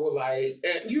girls that were like,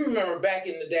 and you remember back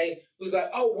in the day, it was like,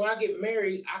 when I get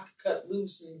married, I could cut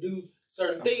loose and do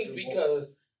certain things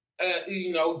because,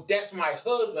 that's my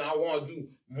husband. I want to do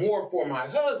more for my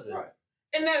husband. Right.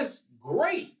 And that's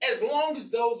great as long as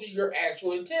those are your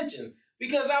actual intentions.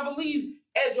 Because I believe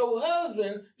as your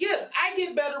husband, yes, I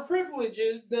get better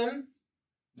privileges than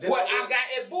what I got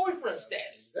at boyfriend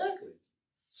status. Exactly.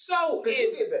 So because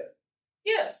you get better.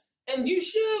 Yes. And you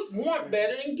should want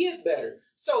better and get better.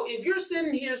 So if you're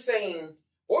sitting here saying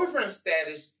boyfriend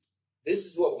status, this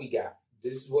is what we got.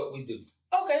 This is what we do.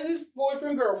 Okay, this is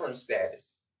boyfriend-girlfriend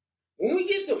status. When we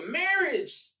get to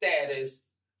marriage status,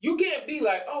 you can't be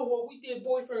like, we did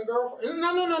boyfriend-girlfriend.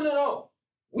 No.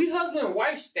 We husband and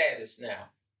wife status now.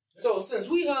 So since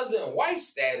we husband and wife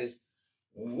status,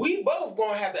 we both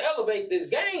going to have to elevate this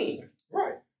game.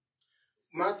 Right.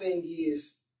 My thing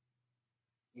is,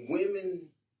 women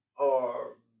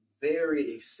are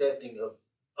very accepting of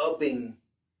upping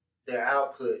their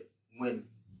output when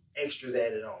extras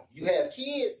added on. You have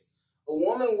kids, a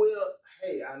woman will,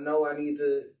 hey, I know I need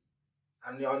to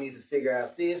figure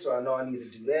out this, or I know I need to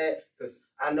do that, because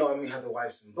I know I'm going to have to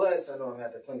wipe some butts, I know I'm going to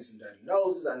have to clean some dirty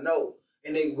noses, I know.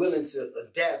 And they're willing to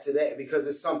adapt to that because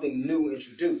it's something new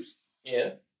introduced.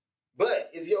 Yeah.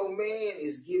 But if your man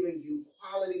is giving you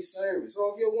quality service,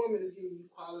 or if your woman is giving you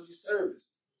quality service,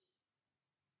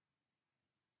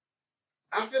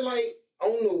 I feel like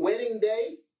on the wedding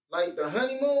day, like the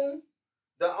honeymoon,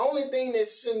 the only thing that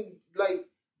shouldn't, like,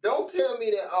 don't tell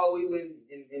me that, we went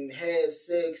and had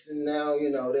sex and now,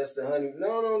 that's the honeymoon.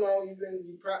 No.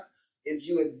 If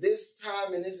you at this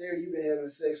time in this area, you've been having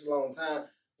sex a long time.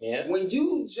 Yeah. When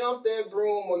you jump that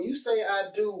broom or you say I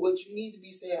do, what you need to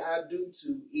be saying I do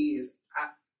to is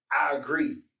I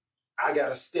agree. I got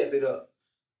to step it up.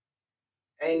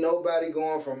 Ain't nobody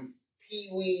going from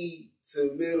pee-wee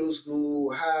to middle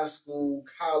school, high school,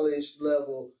 college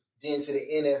level, then to the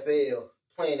NFL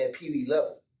playing at pee-wee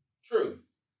level. True.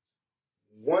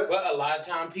 But a lot of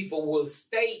time people will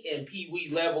stay in pee-wee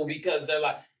level because they're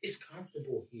like, it's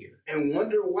comfortable here. And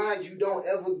wonder why you don't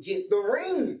ever get the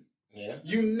ring. Yeah.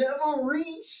 You never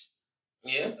reach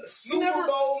Super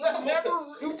Bowl level.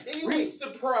 You never reach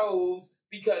the pros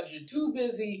because you're too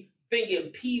busy thinking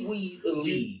pee-wee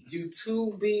league. You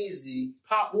too busy.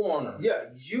 Pop Warner. Yeah,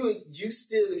 you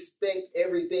still expect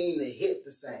everything to hit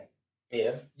the same.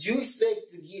 Yeah. You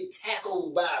expect to get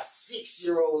tackled by a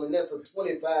 6-year-old and that's a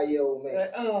 25-year-old man.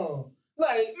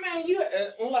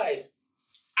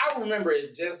 I remember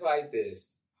it just like this.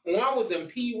 When I was in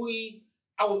pee-wee,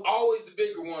 I was always the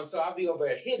bigger one, so I'd be over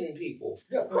there hitting people.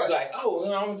 Yeah, it was like,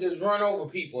 I'm just run over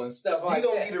people and stuff like that.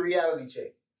 You don't need a reality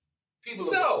check.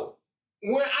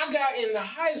 When I got into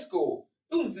high school,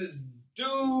 it was this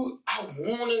dude, I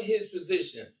wanted his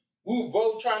position. We were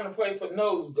both trying to play for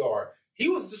nose guard. He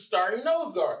was the starting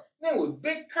nose guard. His name was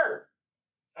Big Kurt.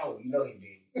 Oh, you know he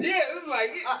did. Yeah, it was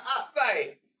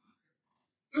like,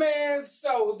 man,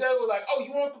 so they were like,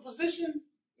 you want the position?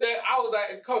 Then I was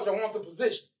like, Coach, I want the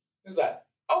position. He's like,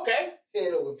 okay.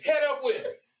 Head up with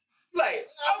him. Like,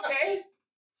 okay.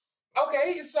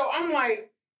 Okay, so I'm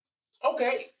like,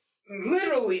 okay.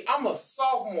 Literally, I'm a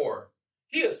sophomore.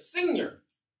 He a senior.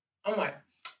 I'm like,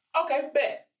 okay,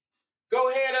 bet.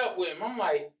 Go head up with him. I'm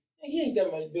like, he ain't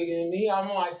that much bigger than me. I'm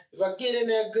like, if I get in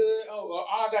there good, all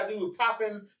I got to do is pop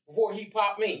him before he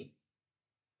pop me.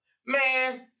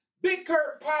 Man, Big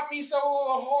Kurt popped me so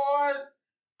hard.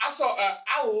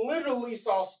 I literally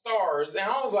saw stars, and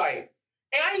I was like,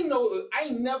 and I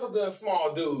ain't never been a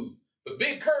small dude, but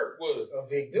Big Kurt was a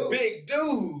big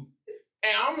dude.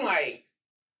 And I'm like,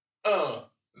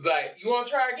 you want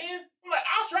to try again? I'm like,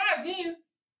 I'll try again.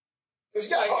 Cause you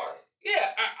got hard.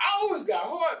 Yeah, I always got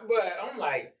hard, but I'm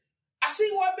like, I see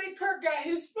why Big Kurt got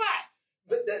his spot.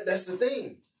 But that's the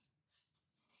thing.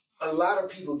 A lot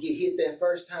of people get hit that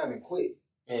first time and quit.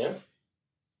 Yeah.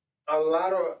 A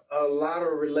lot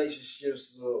of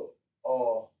relationships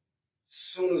are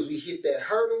soon as we hit that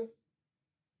hurdle,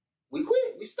 we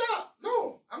quit. We stop.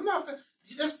 No, I'm not.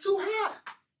 That's too high.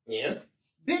 Yeah.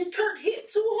 Big Kurt hit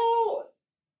too hard.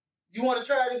 You want to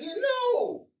try it again?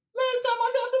 No. Last time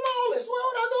I got demolished. Where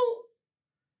would I go?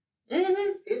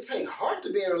 Mm-hmm. It takes heart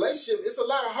to be in a relationship. It's a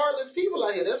lot of heartless people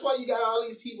out here. That's why you got all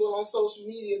these people on social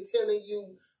media telling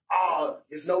you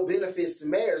it's no benefits to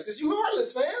marriage because you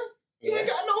heartless, fam. You ain't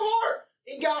got no heart.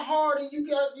 It got hard and you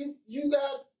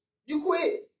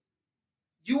quit.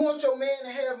 You want your man to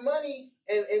have money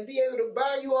and be able to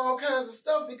buy you all kinds of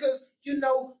stuff because you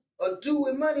know a dude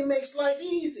with money makes life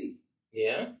easy.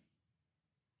 Yeah.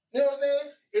 You know what I'm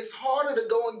saying? It's harder to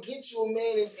go and get you a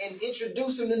man and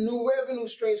introduce him to new revenue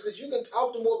streams because you can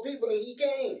talk to more people than he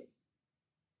can.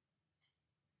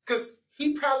 Because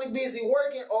he probably busy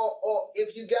working, or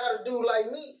if you got a dude like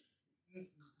me,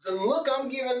 the look I'm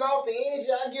giving off, the energy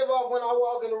I give off when I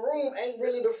walk in the room ain't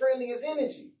really the friendliest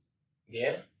energy.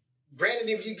 Yeah. Granted,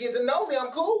 if you get to know me,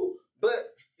 I'm cool,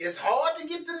 but it's hard to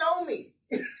get to know me.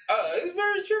 It's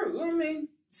very true. I mean,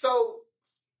 so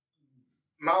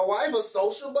my wife a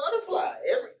social butterfly.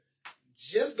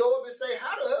 Just go up and say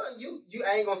hi to her. You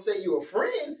ain't gonna say you a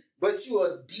friend, but you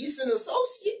a decent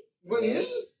associate. With me,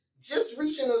 just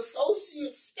reaching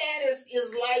associate status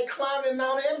is like climbing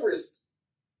Mount Everest.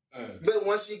 But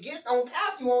once you get on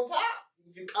top, you on top.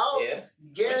 If you call,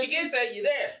 once you get there, you're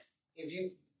there.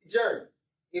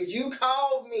 If you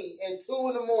called me at 2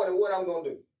 in the morning, what I'm gonna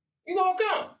do? You gonna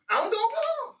come? I'm gonna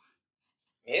come.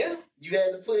 Yeah. You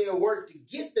had to put in work to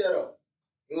get there though.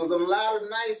 It was a lot of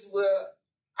nights where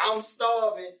I'm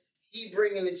starving, he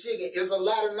bringing the chicken. It's a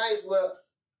lot of nights where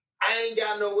I ain't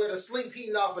got nowhere to sleep,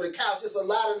 eating off of the couch. It's a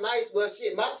lot of nights where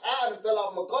shit, my tire fell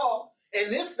off my car,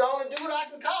 and this is the only dude I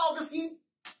can call because he.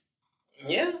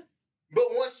 Yeah.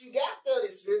 But once you got there,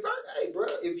 it's revert. Hey, bro,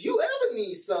 if you ever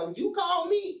need something, you call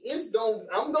me.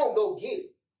 I'm gonna go get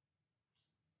it.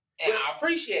 And I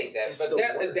appreciate that,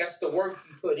 but that's the work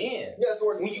you put in. Yes,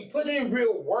 when you put in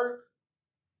real work,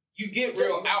 you get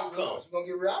real outcomes. You're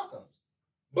gonna get real outcomes.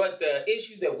 But the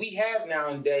issue that we have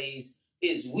nowadays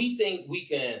is we think we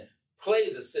can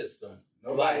play the system.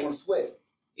 Nobody want to sweat.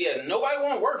 Yeah, nobody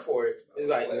want to work for it. It's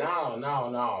like,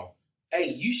 no.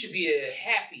 Hey, you should be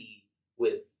happy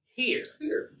with here.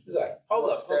 It's like,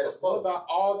 hold up. What about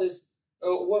all this?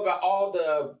 What about all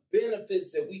the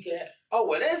benefits that we can have? Oh,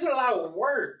 well, that's a lot of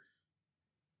work.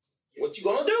 What you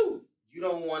gonna do? You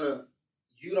don't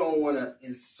wanna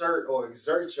insert or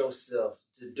exert yourself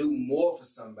to do more for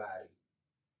somebody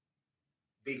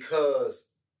because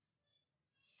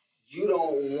you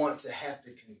don't want to have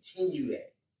to continue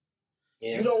that.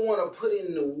 Yeah. You don't want to put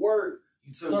in the work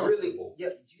to really. Yeah,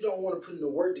 you don't want to put in the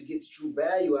work to get true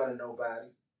value out of nobody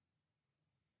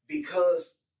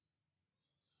because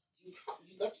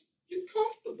you're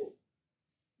comfortable.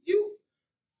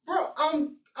 Bro,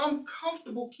 I'm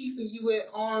comfortable keeping you at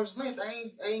arm's length.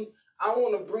 I don't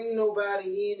want to bring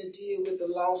nobody in to deal with the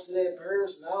loss of that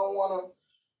person. I don't want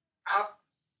to.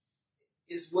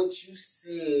 It's what you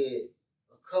said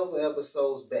a couple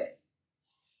episodes back.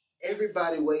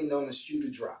 Everybody waiting on the shoe to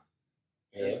drop.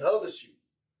 There's the other shoe.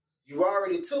 You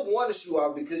already took one shoe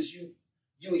out because you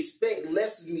expect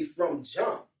less of me from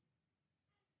jump.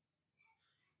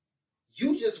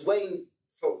 You just waiting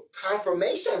for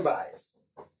confirmation bias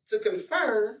to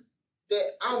confirm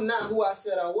that I'm not who I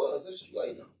said I was. That's what you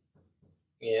waiting on.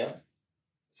 Yeah.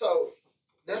 So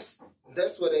that's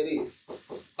what it is.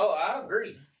 Oh, I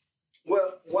agree.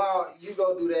 Well, while you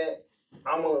go do that,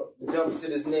 I'm gonna jump into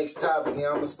this next topic and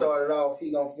I'm gonna start it off.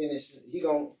 He gonna finish. He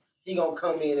gonna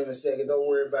come in a second. Don't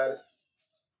worry about it.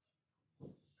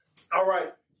 All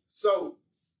right. So,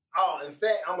 in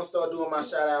fact, I'm gonna start doing my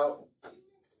shout out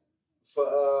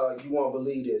for You Won't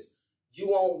Believe This. You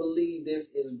Won't Believe This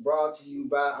is brought to you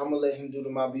by. I'm gonna let him do the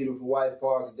My Beautiful Wife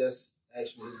part because that's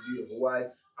actually his beautiful wife.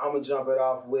 I'm gonna jump it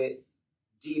off with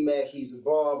D-Mac. He's a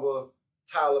barber.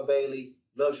 Tyler Bailey.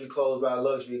 Luxury Clothes by a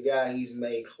Luxury Guy. He's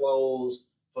made clothes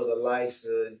for the likes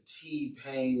of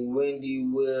T-Pain, Wendy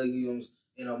Williams,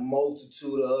 and a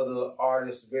multitude of other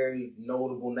artists, very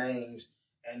notable names.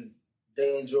 And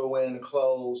they enjoy wearing the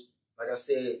clothes. Like I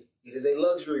said, it is a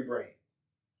luxury brand.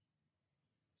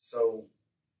 So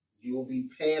you will be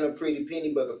paying a pretty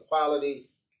penny, but the quality,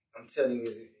 I'm telling you,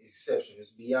 is exceptional.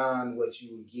 It's beyond what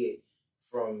you would get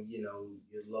from, your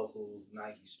local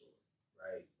Nike store,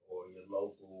 right? Or your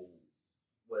local...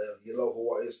 Well, your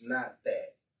local, it's not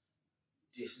that.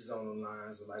 This is on the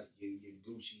lines of like your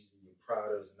Gucci's and your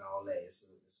Pradas and all that.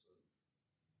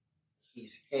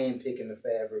 He's hand picking the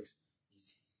fabrics.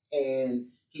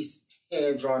 He's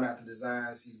hand drawing out the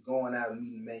designs. He's going out and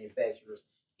meeting manufacturers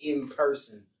in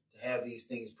person to have these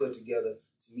things put together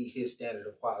to meet his standard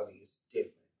of quality. It's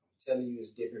different. I'm telling you,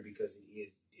 it's different because it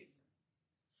is different.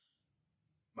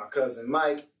 My cousin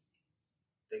Mike,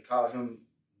 they call him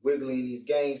Wiggly in these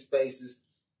game spaces.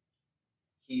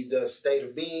 He does State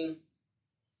of Being.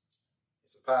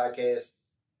 It's a podcast.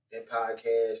 That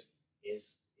podcast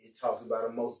it talks about a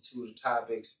multitude of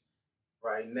topics.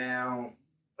 Right now,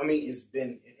 I mean, it's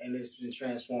been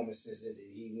transforming since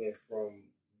he went from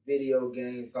video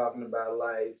game talking about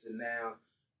life to now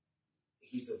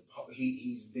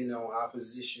he's been on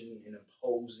opposition and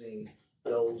opposing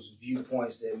those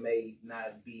viewpoints that may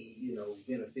not be,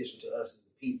 beneficial to us as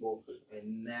a people.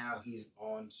 And now he's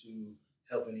on to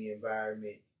helping the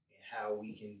environment and how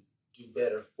we can do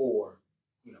better for,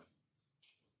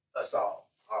 us all,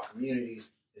 our communities,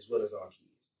 as well as our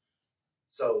kids.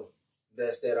 So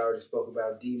that's that. I already spoke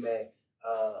about DMAC.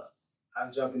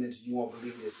 I'm jumping into You Won't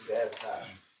Believe This with the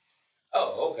advertising.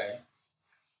 Oh, okay.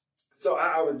 So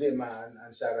I already did mine.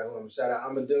 I'm shout out who I'm shout out.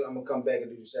 I'm gonna come back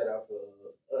and do the shout out for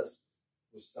us,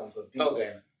 which is something for people.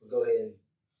 Okay. But go ahead and.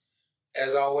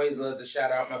 As always, love to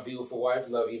shout out my beautiful wife.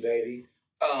 Love you, baby.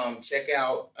 Check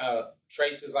out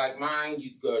Traces Like Mine.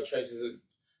 You go to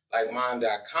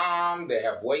traceslikeMine.com. They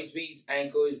have waist beads,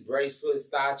 anklets, bracelets,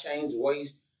 thigh chains,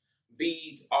 waist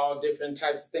beads, all different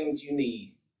types of things you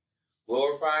need.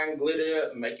 Glorify and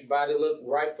glitter, make your body look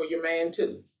right for your man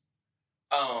too.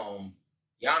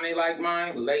 Yanni Like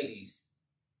Mine, ladies.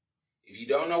 If you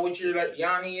don't know what your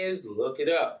Yanni is, look it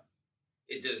up.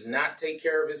 It does not take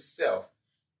care of itself.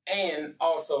 And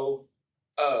also,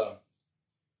 my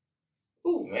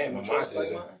mind just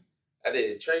like mine. I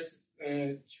did Traces.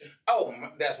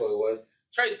 That's what it was.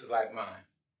 Traces Like Mine.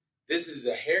 This is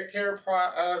a hair care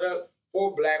product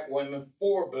for black women,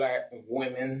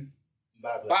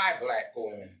 by black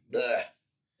women. Blah.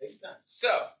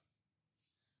 So,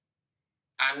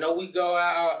 I know we go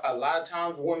out, a lot of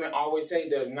times women always say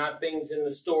there's not things in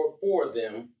the store for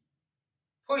them.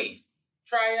 Please,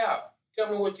 try it out. Tell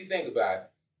me what you think about it.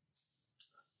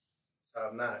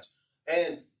 Top notch.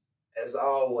 And as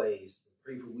always, the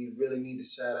people we really need to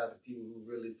shout out, the people who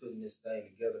really putting this thing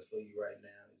together for you right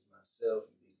now is myself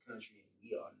and Big Country, and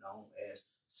we are known as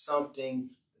something,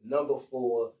 number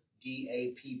 4,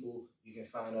 DA people. You can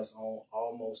find us on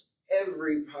almost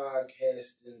every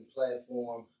podcasting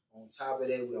platform. On top of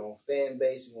that, we're on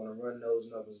Fanbase. We want to run those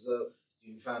numbers up.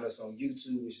 You can find us on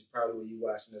YouTube, which is probably where you're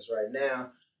watching us right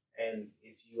now. And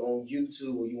if you're on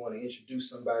YouTube or you want to introduce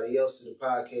somebody else to the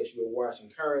podcast you're watching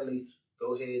currently,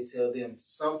 go ahead and tell them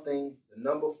something, the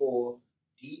number 4,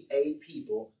 DA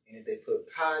people. And if they put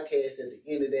podcast at the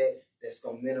end of that, that's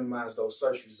going to minimize those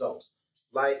search results.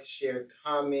 Like, share,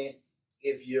 comment.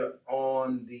 If you're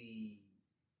on the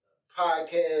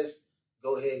podcast,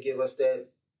 go ahead and give us that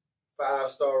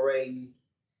 5-star rating.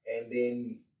 And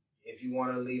then if you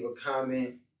want to leave a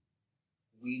comment,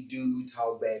 we do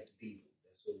talk back to people.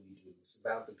 That's what we do. It's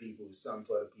about the people. It's something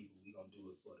for the people. We're going to do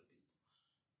it for the people.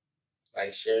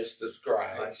 Like, share,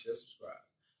 subscribe. Like, share, subscribe.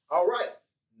 All right.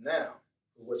 Now,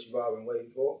 for what you've all been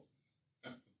waiting for.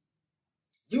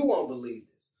 You won't believe this.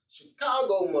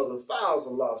 Chicago mother files a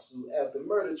lawsuit after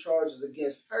murder charges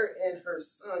against her and her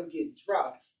son get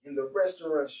dropped in the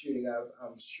restaurant shooting.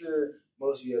 I'm sure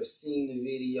most of you have seen the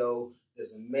video.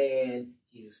 There's a man.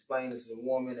 He's explaining to the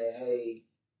woman that, hey,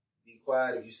 be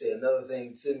quiet. If you say another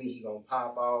thing to me, he gonna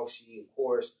pop off. She, of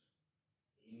course,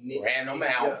 ran him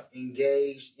out.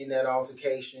 Engaged in that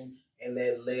altercation, and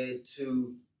that led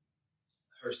to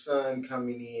her son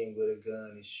coming in with a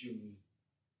gun and shooting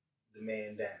the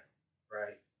man down.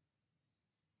 Right?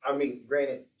 I mean,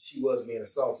 granted, she was being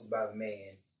assaulted by the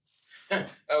man.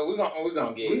 We're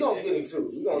gonna get into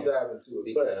it. We're gonna dive into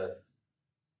it. But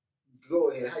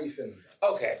go ahead. How you feeling about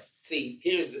it? Okay. See,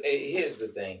 here's the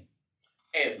thing.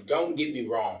 And don't get me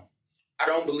wrong. I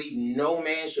don't believe no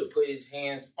man should put his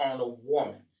hands on a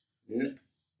woman.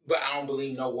 But I don't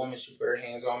believe no woman should put her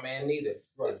hands on a man neither.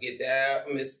 Right. Let's get that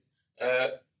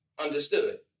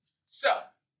understood. So,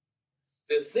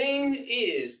 the thing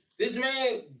is, this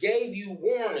man gave you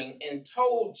warning and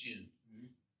told you.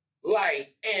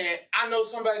 And I know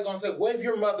somebody's going to say, what if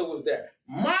your mother was there?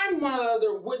 My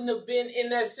mother wouldn't have been in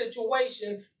that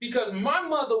situation because my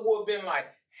mother would have been like,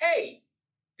 hey,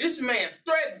 this man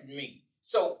threatened me.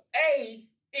 So, A,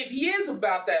 if he is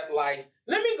about that life,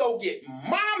 let me go get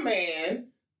my man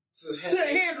to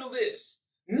handle this.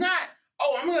 Not,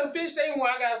 I'm going to finish saying what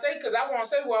I got to say because I want to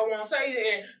say what I want to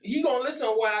say and he going to listen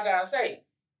to what I got to say.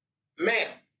 Ma'am,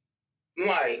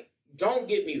 don't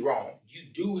get me wrong. You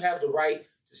do have the right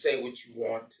to say what you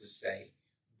want to say.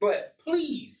 But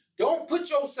please, don't put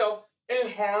yourself in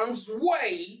harm's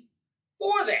way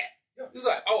for that. Yeah. It's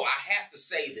like, I have to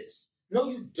say this. No,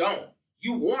 you don't.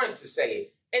 You wanted to say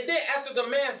it. And then after the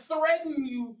man threatened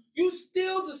you, you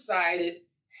still decided,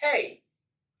 hey,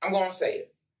 I'm going to say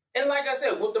it. And like I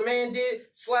said, what the man did,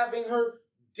 slapping her,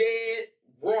 dead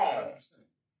wrong.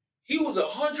 He was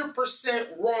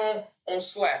 100% wrong on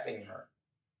slapping her.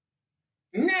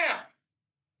 Now,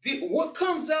 what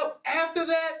comes up after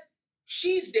that,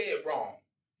 she's dead wrong.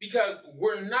 Because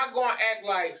we're not going to act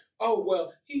like, oh,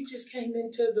 well, he just came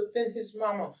in to defend his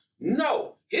mama.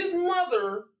 No, his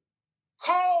mother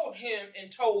called him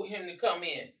and told him to come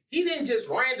in. He didn't just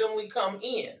randomly come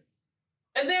in.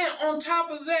 And then on top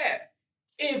of that,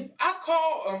 if I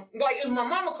call, if my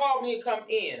mama called me to come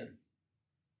in,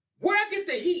 where I get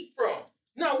the heat from?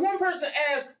 Not one person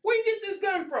asked, where you get this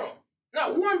gun from?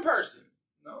 Not one person.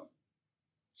 No.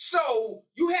 So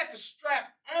you had the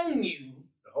strap on you.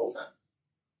 The whole time.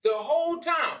 The whole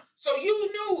time. So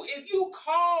you knew if you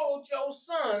called your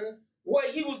son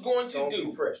what he was going to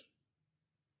do. Pressure.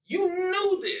 You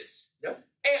knew this. Yep.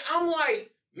 And I'm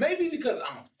like, maybe because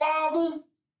I'm a father,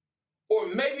 or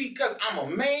maybe because I'm a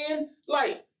man.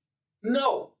 Like,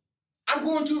 no. I'm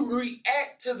going to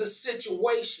react to the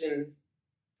situation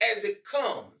as it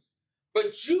comes.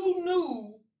 But you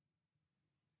knew,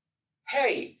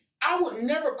 hey, I would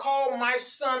never call my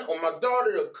son or my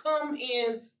daughter to come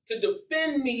in to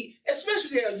defend me,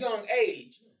 especially at a young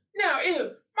age. Now,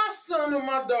 if my son or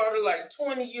my daughter, like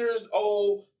 20 years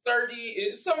old,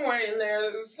 30, somewhere in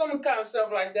there, some kind of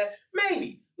stuff like that,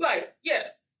 maybe. Like,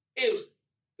 yes, if,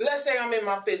 let's say I'm in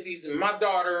my 50s and my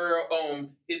daughter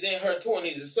is in her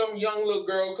 20s and some young little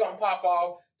girl come pop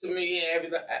off to me and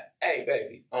everything. Hey,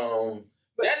 baby,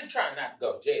 daddy trying not to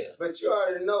go to jail. But you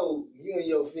already know, you in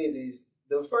your 50s,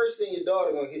 the first thing your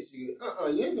daughter gonna hit you,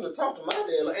 you ain't gonna talk to my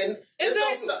dad. And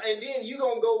exactly. And then you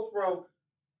gonna go from,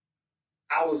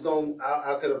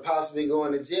 I could have possibly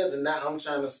gone to jail to now I'm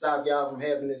trying to stop y'all from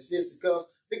having this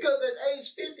fisticuffs. Because at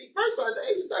age 50, first of all, at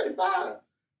the age of 35,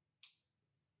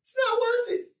 it's not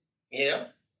worth it. Yeah.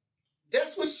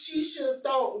 That's what she should have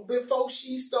thought before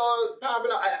she started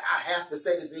popping up. I have to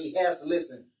say this, and he has to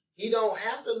listen. He don't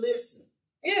have to listen.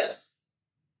 Yes.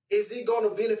 Is it going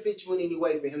to benefit you in any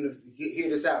way for him to hear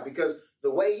this out? Because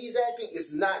the way he's acting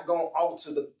is not going to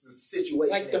alter the situation.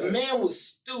 Like, the man was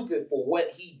stupid for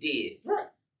what he did. Right.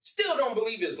 Still don't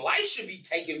believe his life should be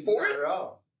taken for it. Not at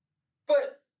all.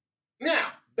 But now,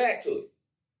 back to it.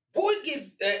 Boy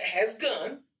has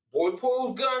gun. Boy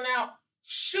pulls gun out,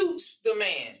 shoots the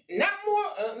man.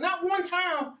 Not one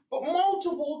time, but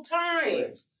multiple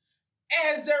times.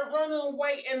 As they're running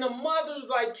away, and the mother's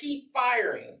like, keep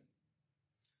firing.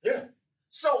 Yeah.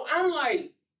 So I'm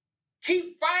like,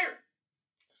 keep firing.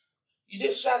 You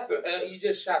just shot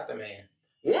the man.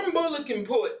 One bullet can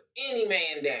put any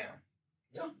man down.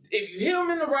 Yeah. If you hit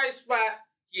him in the right spot,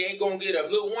 he ain't gonna get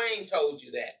up. Lil Wayne told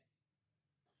you that.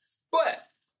 But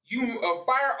you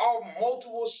fire off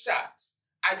multiple shots.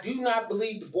 I do not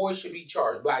believe the boy should be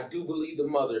charged, but I do believe the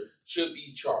mother should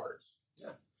be charged.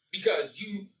 Yeah. Because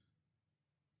you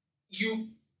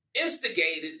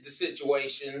instigated the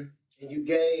situation. And you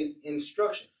gave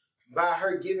instruction. By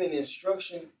her giving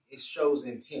instruction, it shows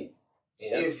intent.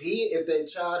 Yeah. If that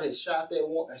child had shot that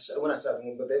one, well, not shot that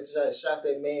one, but that child had shot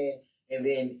that man, and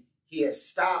then he had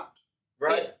stopped,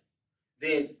 right? Yeah.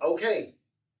 Then okay,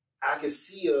 I could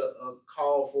see a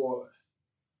call for.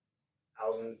 I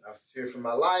was in fear for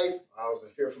my life. I was in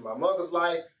fear for my mother's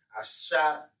life. I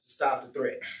shot to stop the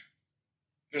threat.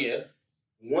 Yeah.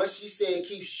 Once she said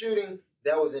keep shooting,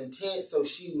 that was intent. So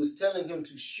she was telling him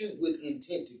to shoot with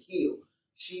intent to kill.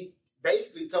 She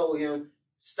basically told him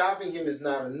stopping him is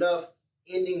not enough.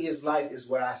 Ending his life is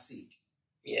what I seek.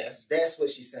 Yes. That's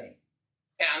what she's saying.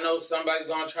 And I know somebody's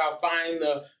going to try to find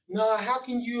no, how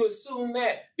can you assume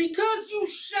that? Because you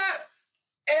shot.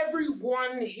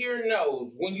 Everyone here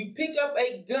knows when you pick up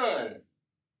a gun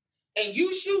and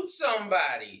you shoot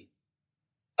somebody,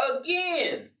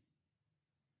 again,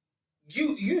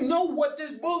 you know what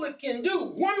this bullet can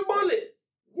do. One bullet.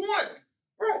 One.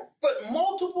 Right. But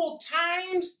multiple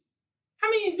times, how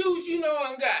many dudes you know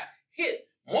got hit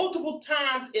multiple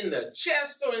times in the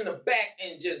chest or in the back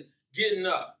and just getting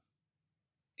up?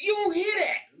 You don't hear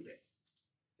that.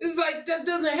 It's like that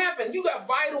doesn't happen. You got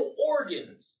vital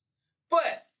organs.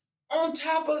 But on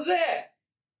top of that,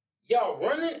 y'all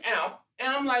running out.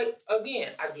 And I'm like,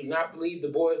 again, I do not believe the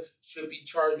boy should be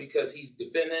charged because he's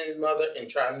defending his mother and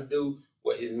trying to do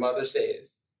what his mother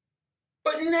says.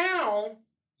 But now,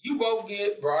 you both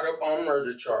get brought up on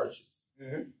murder charges.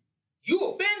 Mm-hmm. You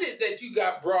offended that you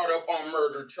got brought up on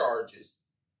murder charges.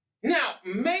 Now,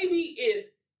 maybe if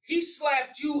he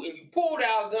slapped you and you pulled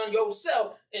out a gun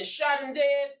yourself and shot him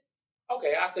dead,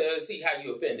 okay, I could see how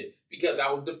you offended because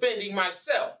I was defending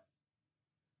myself.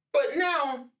 But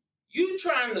now, you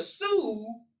trying to sue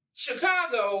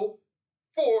Chicago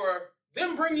for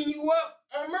them bringing you up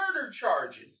on murder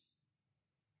charges.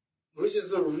 Which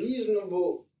is a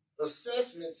reasonable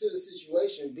assessment to the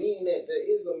situation, being that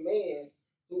there is a man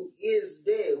who is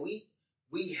dead.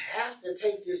 We have to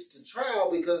take this to trial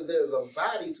because there's a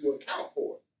body to account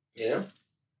for. Yeah.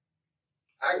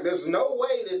 There's no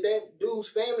way that dude's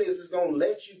family is just gonna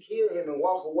let you kill him and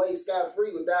walk away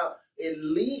scot-free without at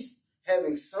least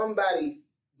having somebody.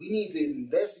 We need to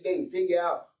investigate and figure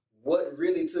out what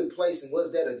really took place and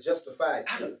was that a justified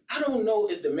kill. I don't know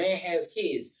if the man has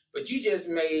kids, but you just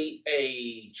made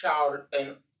a child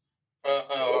and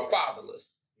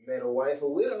fatherless. You made a wife a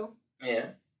widow.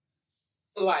 Yeah.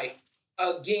 Like,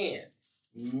 again,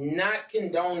 not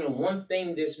condoning one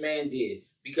thing this man did.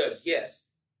 Because, yes,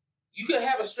 you could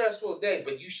have a stressful day,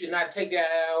 but you should not take that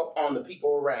out on the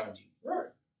people around you. Right.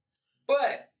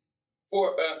 But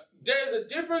there's a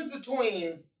difference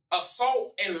between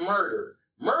assault and murder.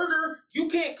 Murder, you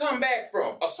can't come back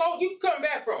from. Assault, you can come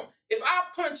back from. If I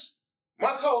punch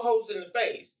my co-host in the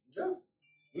face,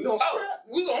 we gonna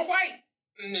we gonna fight.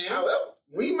 However,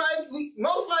 we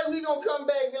most likely we gonna come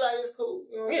back and be like, it's cool.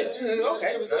 You know what I'm saying?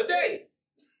 Okay, good day.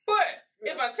 But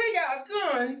if I take out a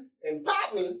gun and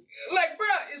pop me, like, bro,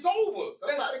 it's over.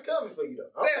 Somebody coming for you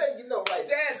though. I'm letting you know right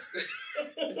that's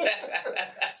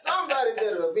somebody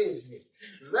better avenge me.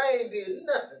 Cause I ain't did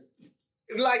nothing.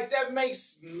 Like, that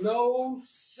makes no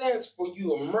sense for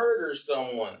you to murder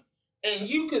someone. And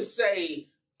you could say,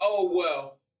 oh,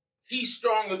 well, he's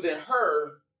stronger than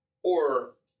her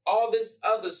or all this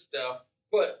other stuff.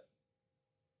 But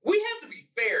we have to be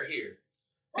fair here.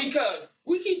 Because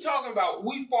we keep talking about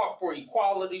we fought for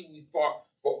equality, we fought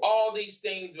for all these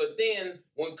things, but then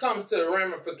when it comes to the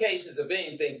ramifications of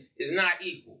anything, it's not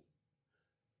equal.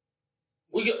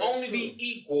 We can only be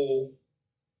equal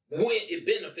when it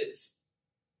benefits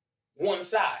one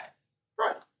side.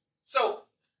 Right. So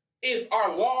if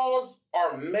our laws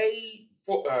are made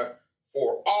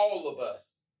for all of us,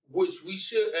 which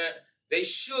they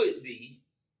should be,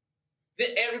 then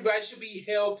everybody should be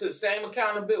held to the same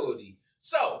accountability.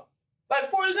 So, like,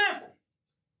 for example,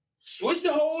 switch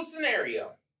the whole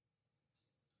scenario.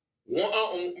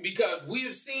 Because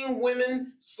we've seen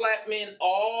women slap men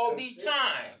all the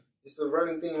time. It's a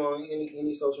running thing on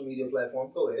any social media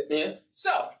platform. Go ahead. Yeah.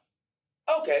 So,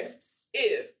 okay,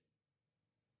 if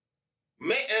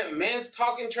man's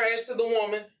talking trash to the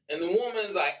woman, and the woman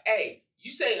is like, hey,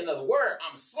 you say another word,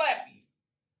 I'm slap you.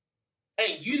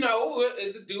 And you know,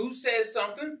 the dude says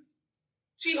something,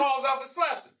 she hauls off and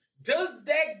slaps him. Does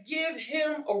that give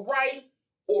him a right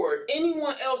or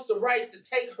anyone else the right to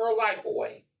take her life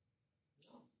away?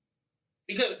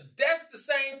 Because that's the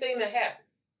same thing that happened.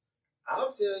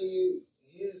 I'll tell you,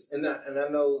 and I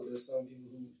know there's some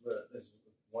people who, there's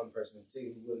one person in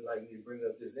particular who wouldn't like me to bring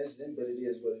up this incident, but it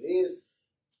is what it is.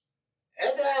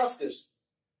 At the Oscars,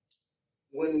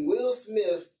 when Will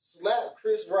Smith slapped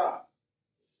Chris Rock,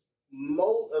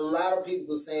 a lot of people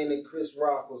were saying that Chris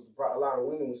Rock was the problem. A lot of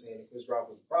women were saying that Chris Rock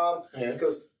was the problem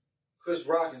because Chris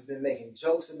Rock has been making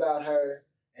jokes about her,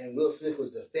 and Will Smith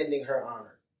was defending her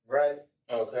honor, right?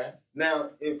 Okay. Now,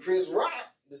 if Chris Rock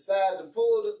decided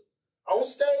to on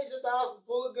stage at the Oscars,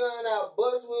 pull a gun out,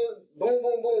 bust Will, boom,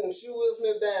 boom, boom, shoot Will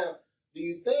Smith down, do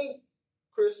you think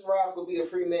Chris Rock would be a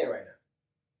free man right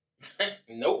now?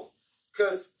 Nope.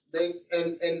 Because they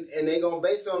gonna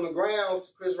base it on the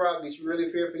grounds, Chris Rock, did you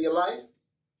really fear for your life?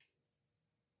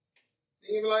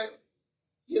 And you be like,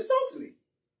 he assaulted me.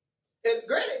 And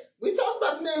granted, we talked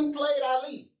about the man who played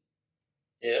Ali.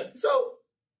 Yeah. So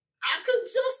I could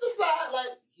justify,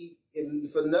 like,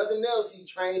 if for nothing else, he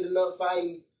trained enough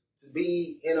fighting to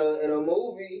be in a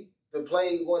movie to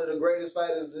play one of the greatest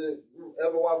fighters to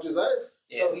ever walk this earth.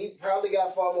 Yeah. So he probably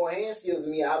got far more hand skills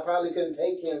than me. I probably couldn't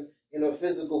take him in a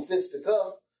physical fist to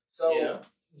cuff. So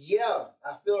yeah,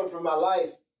 I feel it for my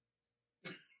life.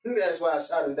 That's why I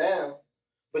shot him down.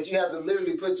 But you have to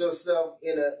literally put yourself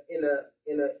in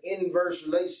a inverse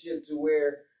relationship to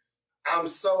where I'm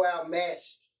so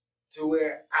outmatched to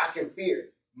where I can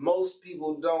fear. Most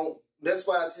people don't. That's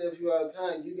why I tell people all the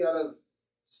time, you gotta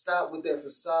stop with that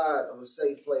facade of a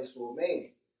safe place for a man.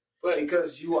 But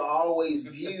because you are always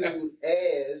viewed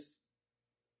as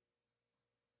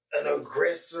an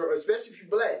aggressor, especially if you're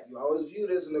black. You're always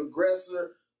viewed as an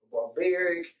aggressor,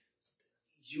 barbaric,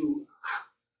 you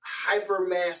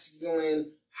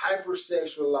hyper-masculine,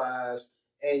 hyper-sexualized,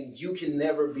 and you can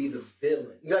never be the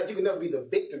villain. Like, you can never be the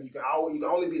victim. You can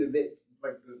only be the victim.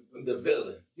 Like the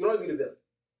villain. You don't be the villain.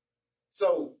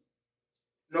 So,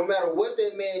 no matter what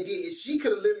that man did, she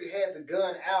could have literally had the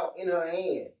gun out in her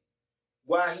hand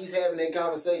while he's having that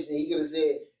conversation. He could have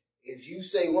said, if you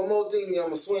say one more thing to me, I'm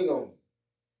going to swing on you.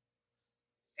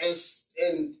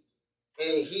 And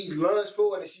he lunged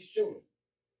forward and she shooting.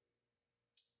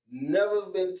 Never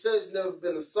been touched, never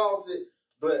been assaulted,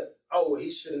 but,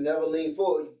 he should have never leaned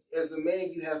forward. As a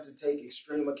man, you have to take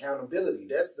extreme accountability.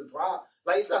 That's the problem.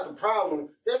 Like, it's not the problem.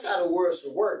 That's how the world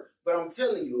should work. But I'm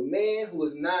telling you, a man who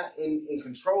is not in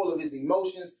control of his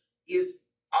emotions is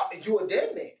you're a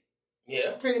dead man.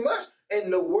 Yeah. Pretty much.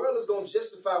 And the world is going to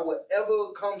justify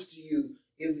whatever comes to you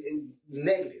in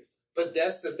negative. But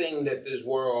that's the thing that this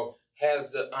world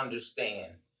has to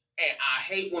understand. And I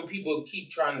hate when people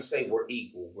keep trying to say we're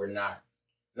equal. We're not.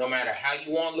 No matter how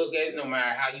you want to look at it, no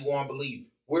matter how you want to believe,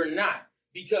 we're not.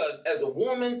 Because as a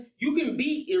woman, you can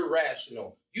be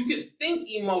irrational. You can think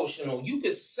emotional. You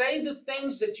can say the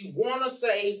things that you want to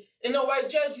say and nobody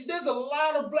judge you. There's a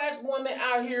lot of black women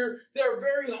out here that are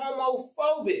very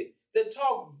homophobic, that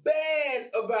talk bad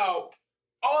about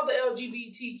all the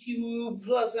LGBTQ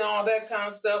plus and all that kind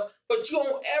of stuff, but you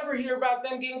don't ever hear about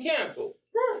them getting canceled.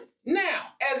 Right.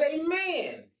 Now, as a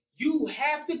man, you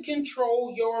have to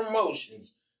control your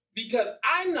emotions. Because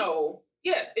I know,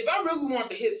 yes, if I really want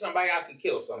to hit somebody, I could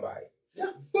kill somebody.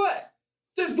 Yeah. But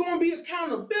there's going to be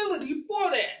accountability for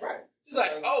that. Right. It's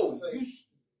like, oh, you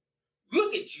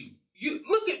look at you. You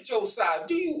look at your side.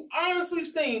 Do you honestly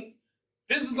think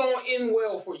this is going to end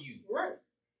well for you? Right.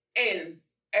 And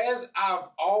as I've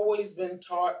always been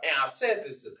taught, and I've said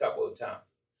this a couple of times,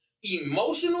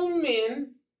 emotional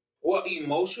men or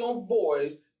emotional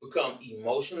boys become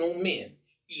emotional men.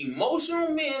 Emotional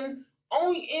men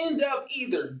only end up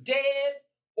either dead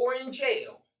or in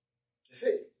jail. That's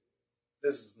it.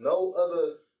 There's no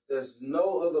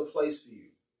other place for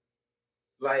you.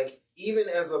 Like, even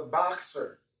as a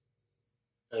boxer,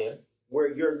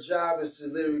 where your job is to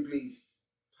literally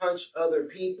punch other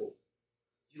people,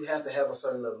 you have to have a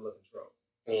certain level of control.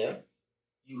 Yeah.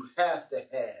 You have to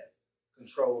have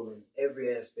control in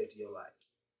every aspect of your life.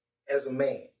 As a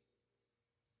man,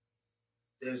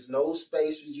 there's no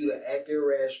space for you to act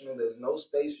irrational. There's no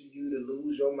space for you to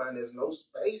lose your mind. There's no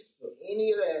space for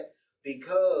any of that,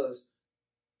 because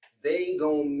they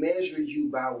gonna measure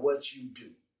you by what you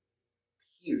do.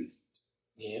 Period.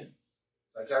 Yeah.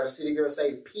 Like how the city girls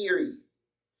say, period.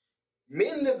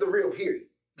 Men live the real period.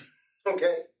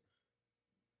 Okay?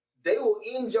 They will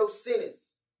end your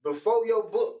sentence before your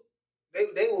book.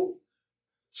 They will.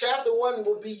 Chapter 1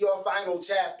 will be your final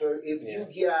chapter if you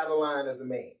get out of line as a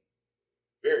man.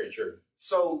 Very true.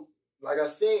 So, like I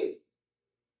said,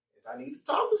 if I need to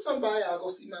talk to somebody, I'll go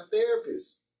see my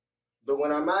therapist. But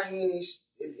when I'm out here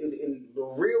in the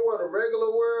real world, the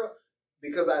regular world,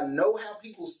 because I know how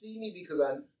people see me, because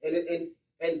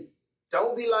and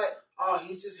don't be like, oh,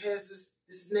 he just has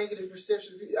this negative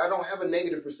perception. I don't have a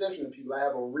negative perception of people. I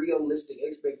have a realistic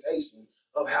expectation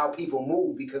of how people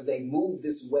move, because they move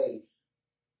this way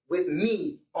with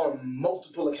me on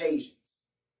multiple occasions.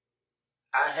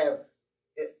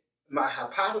 My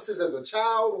hypothesis as a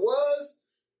child was,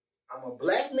 I'm a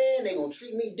black man, they're going to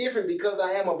treat me different because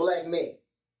I am a black man.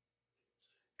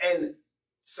 And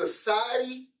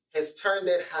society has turned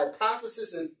that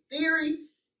hypothesis and theory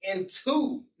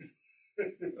into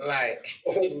like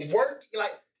work.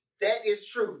 Like, that is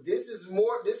true. This is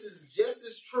just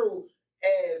as true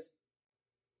as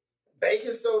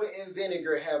baking soda and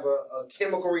vinegar have a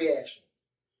chemical reaction.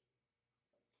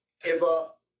 If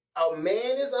a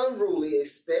man is unruly,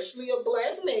 especially a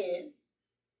black man,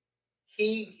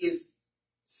 he is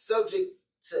subject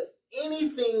to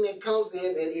anything that comes to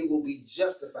him, and it will be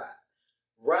justified.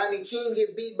 Rodney King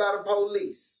get beat by the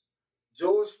police.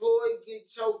 George Floyd get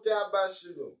choked out by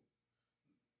Shaboom.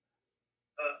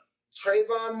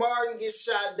 Trayvon Martin gets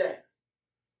shot down.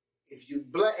 If you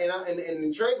black, and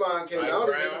in Trayvon case,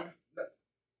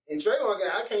 in Trayvon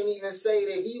case, I can't even say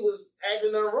that he was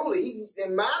acting unruly. He was,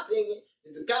 in my opinion,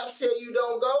 if the cops tell you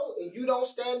don't go and you don't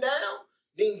stand down,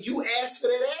 then you ask for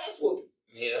that ass whooping.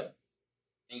 Yeah.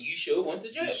 And you should have went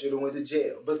to jail. You should have went to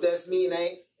jail. But that's me,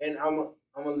 and I'm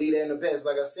gonna leave that in the past.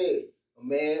 Like I said, a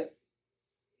man,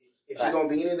 if you're gonna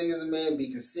be anything as a man,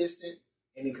 be consistent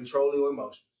and in control of your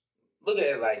emotions. Look at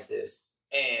it like this.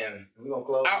 And we're gonna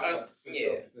close.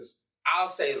 I'll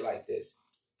say it like this.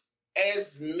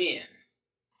 As men,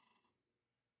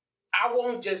 I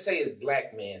won't just say as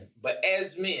black men, but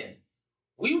as men,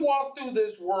 we walk through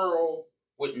this world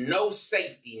with no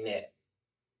safety net.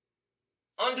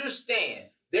 Understand,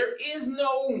 there is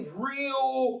no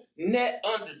real net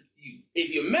under you.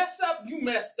 If you mess up, you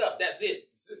messed up. That's it.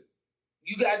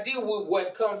 You got to deal with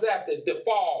what comes after the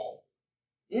fall.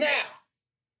 Now,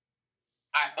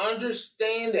 I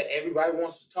understand that everybody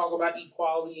wants to talk about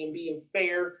equality and being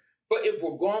fair, but if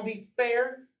we're going to be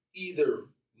fair, either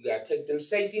we got to take them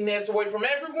safety nets away from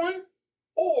everyone,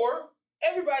 or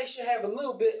everybody should have a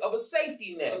little bit of a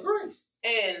safety net. Agrees.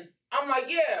 And I'm like,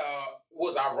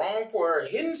 was I wrong for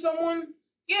hitting someone?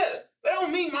 Yes. That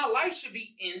don't mean my life should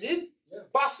be ended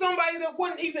by somebody that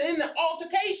wasn't even in the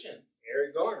altercation.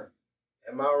 Eric Garner.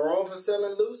 Am I wrong for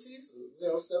selling Lucy's?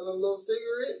 Selling a little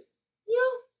cigarette?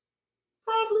 Yeah,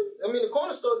 probably. I mean, the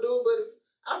corner store do it, but if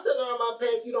I sell it on my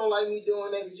pack, you don't like me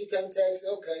doing that because you can't tax it.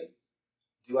 Okay.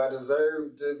 Do I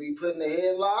deserve to be put in a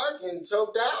headlock and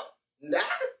choked out? Nah.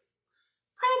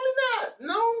 Probably not.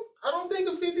 No, I don't think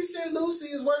a 50-cent Lucy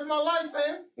is worth my life,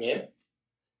 man. Yeah.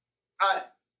 All right.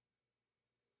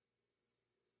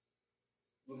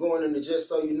 We're going into just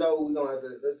so you know, we're gonna have to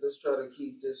let's try to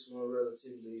keep this one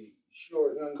relatively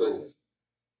short, young goodness.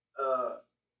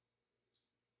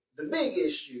 The big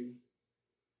issue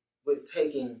with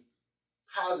taking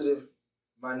positive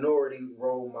minority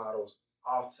role models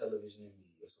off television and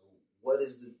media. So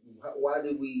why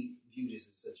do we view this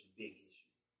as such a big issue?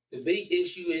 The big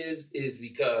issue is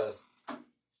because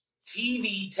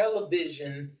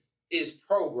television is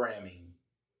programming.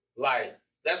 Like,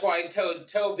 that's why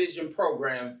television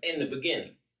programs in the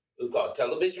beginning. It was called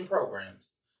television programs.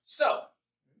 So,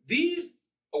 these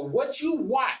are what you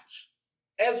watch,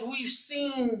 as we've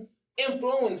seen,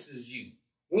 influences you.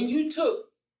 When you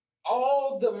took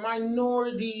all the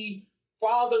minority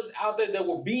fathers out there that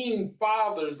were being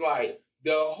fathers, like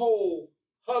the whole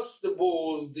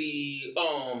Huxtables, the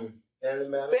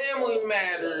Family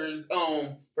Matters,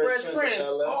 Fresh Prince,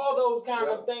 all those kind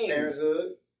of things.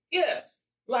 Parenthood. Yes.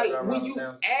 Like, when you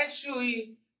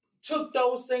actually took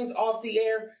those things off the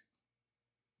air,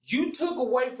 you took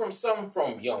away from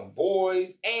young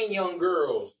boys and young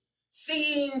girls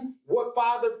seeing what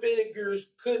father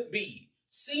figures could be,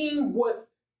 seeing what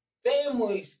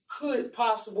families could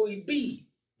possibly be.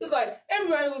 It's like,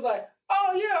 everybody was like,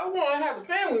 oh yeah, I want to have a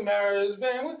family marriage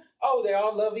family. Oh, they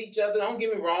all love each other. Don't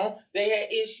get me wrong. They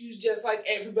had issues just like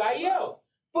everybody else.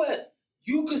 But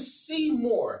you could see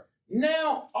more.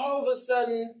 Now, all of a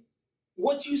sudden,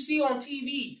 what you see on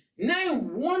TV,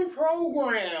 name one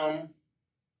program,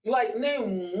 like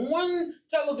name one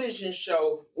television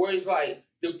show where it's like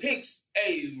depicts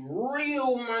a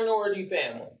real minority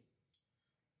family.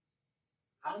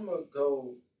 I'm going to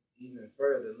go even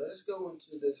further. Let's go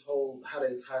into this whole, how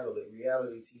they title it,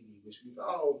 reality TV, which we've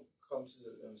all come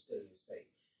to understand is fake.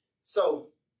 So,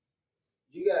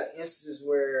 you got instances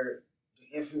where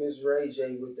the infamous Ray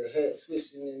J with the head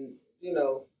twisting and,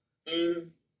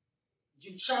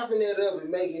 you chopping that up and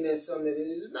making that something that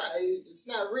it's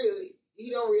not real. He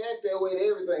don't react that way to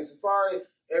everything. Safari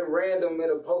at random at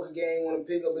a poker game want to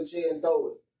pick up a chair and throw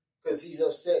it because he's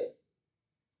upset.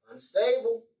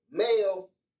 Unstable, male,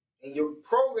 and you're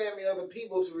programming other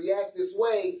people to react this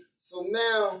way. So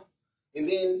now, and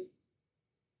then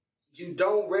you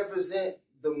don't represent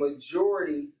the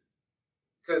majority,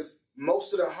 because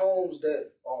most of the homes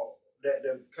that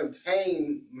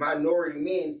contain minority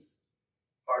men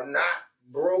are not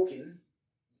broken.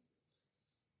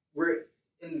 We're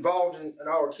involved in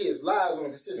our kids' lives on a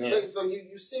consistent basis. So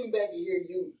you sitting back here,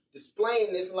 you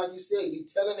displaying this, and like you said, you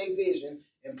telling a vision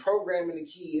and programming the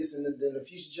kids and the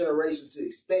future generations to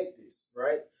expect this,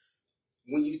 right?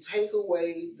 When you take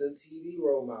away the TV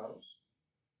role models,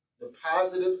 the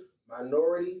positive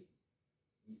minority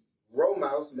role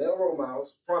models, male role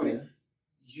models from it,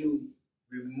 you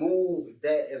remove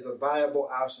that as a viable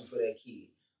option for that kid.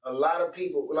 A lot of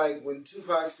people, like when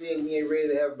Tupac said we ain't ready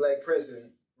to have a black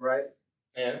president, right?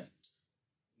 Yeah.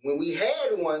 When we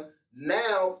had one,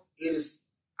 now it is,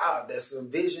 that's a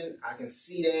vision. I can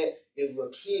see that. If a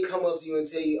kid come up to you and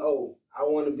tell you, oh, I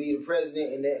want to be the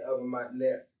president and that of a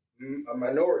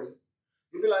minority,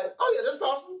 you'll be like, oh yeah, that's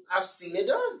possible. I've seen it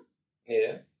done.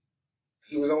 Yeah.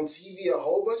 He was on TV a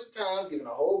whole bunch of times, giving a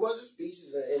whole bunch of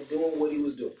speeches and doing what he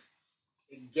was doing.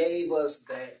 It gave us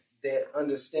that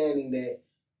understanding that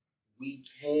we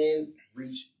can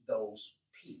reach those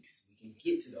peaks. We can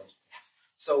get to those peaks.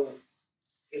 So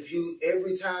if you,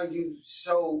 every time you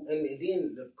show, and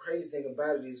then the crazy thing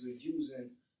about it is we're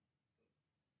using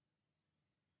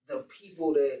the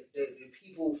people that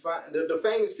people find, the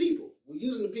famous people. We're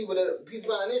using the people that people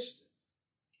find interesting.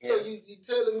 Yeah. So you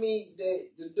telling me that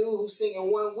the dude who's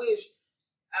singing One Wish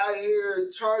out here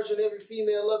charging every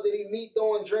female up that he meet,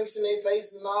 throwing drinks in their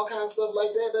faces and all kinds of stuff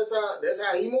like that, that's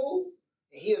how he moved?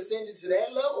 And he ascended to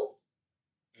that level?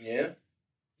 Yeah.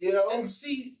 You know? And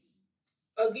see,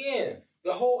 again,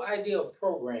 the whole idea of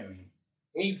programming.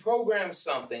 When you program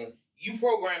something, you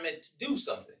program it to do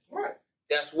something. Right.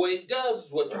 That's what it does,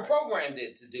 what you programmed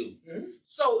it to do. Mm-hmm.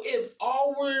 So if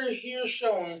all we're here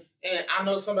showing, and I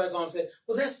know somebody's going to say,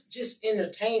 well, that's just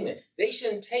entertainment. They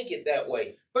shouldn't take it that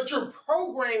way. But you're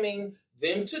programming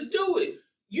them to do it.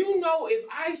 You know, if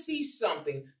I see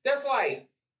something that's like,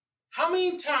 how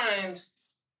many times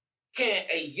can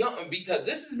because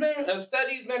this has been, a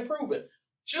study has been proven,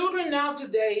 children now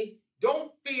today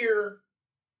don't fear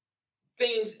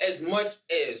things as much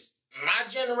as my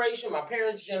generation, my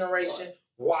parents' generation. Right.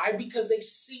 Why? Because they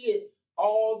see it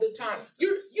all the time.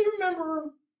 You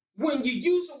remember when you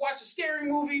used to watch a scary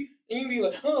movie and you'd be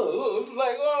like, oh,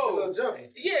 A little jumpy.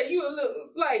 yeah, you a little,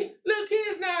 like, little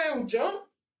kids now don't jump.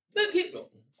 Little kids don't.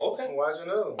 Okay. Watch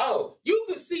another one. Oh, you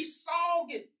could see Saul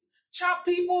get chop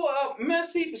people up,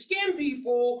 mess people, skin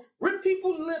people, rip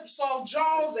people's lips off,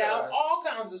 jaws out, all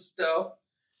kinds of stuff.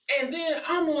 And then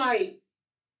I'm like,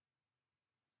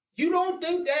 you don't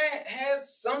think that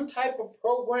has some type of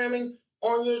programming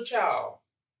on your child?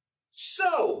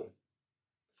 So,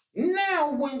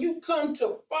 now when you come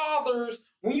to fathers,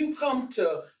 when you come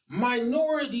to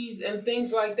minorities and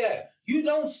things like that, you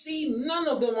don't see none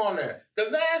of them on there. The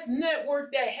last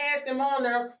network that had them on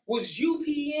there was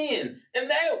UPN, and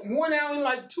that went out in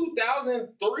like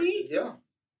 2003. Yeah.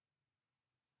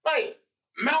 Like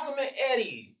Malcolm and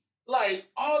Eddie, like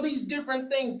all these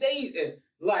different things. They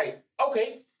like,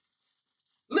 okay,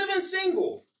 Living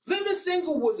Single. Living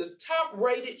Single was a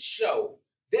top-rated show.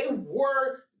 They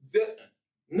were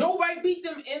nobody beat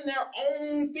them in their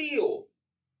own field,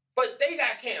 but they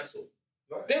got canceled.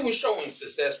 Right. They were showing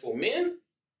successful men,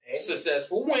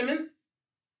 successful women,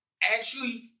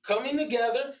 actually coming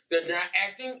together. They're not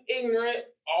acting ignorant,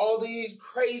 all these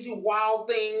crazy, wild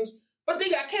things, but they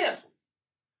got canceled.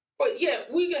 But yet,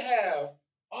 we could have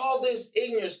all this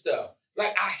ignorant stuff.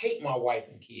 Like, I hate my wife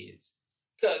and kids.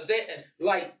 Because Damon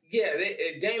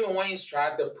Wayans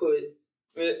tried to put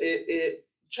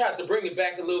tried to bring it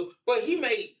back a little, but he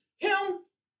made him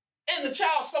and the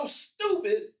child so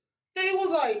stupid that he was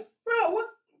like, bro,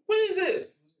 what is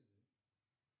this?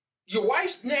 Your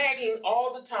wife's nagging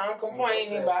all the time,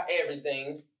 complaining about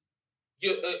everything.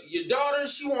 Your daughter,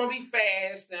 she want to be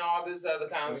fast and all this other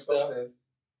kind of stuff.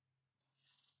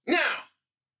 Now,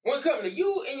 when it comes to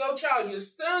you and your child, your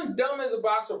son dumb as a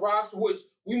box of rocks, which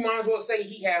we might as well say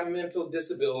he had mental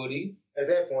disability. At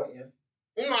that point,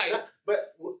 yeah. Like,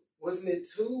 but wasn't it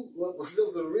too? Was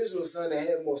this the original son that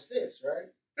had more sense, right?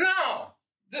 No.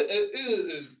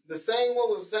 The same one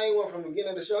was the same one from the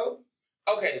beginning of the show?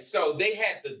 Okay, so they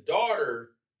had the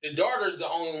daughter. The daughter's the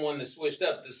only one that switched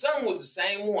up. The son was the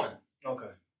same one. Okay.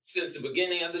 Since the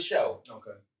beginning of the show.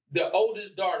 Okay. The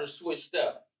oldest daughter switched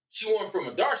up. She went from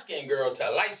a dark-skinned girl to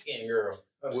a light-skinned girl,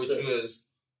 which was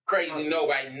crazy.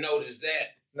 Nobody noticed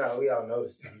that. No, we all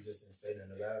noticed it. We just didn't say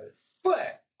nothing about it.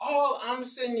 But all I'm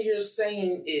sitting here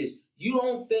saying is, you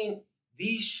don't think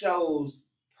these shows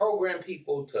program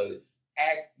people to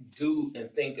act, do, and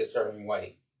think a certain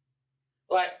way?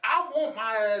 Like, I want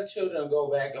my children to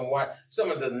go back and watch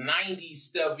some of the 90s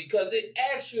stuff because it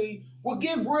actually will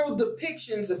give real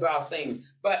depictions about things.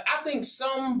 But I think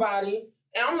somebody,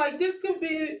 and I'm like, this could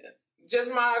be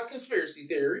just my conspiracy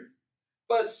theory,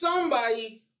 but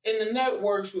somebody in the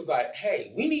networks was like,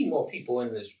 hey, we need more people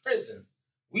in this prison.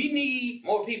 We need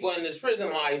more people in this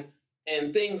prison life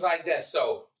and things like that.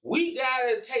 So we got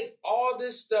to take all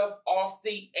this stuff off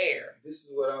the air. This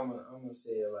is what I'm gonna say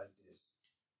it like this.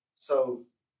 So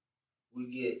we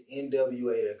get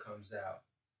NWA that comes out,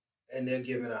 and they're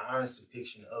giving an honest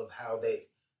depiction of how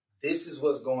this is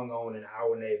what's going on in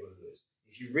our neighborhoods.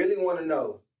 If you really want to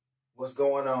know what's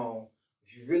going on,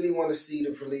 if you really want to see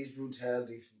the police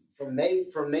brutality, from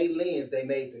their lens, they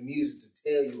made the music to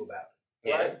tell you about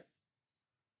it. Right?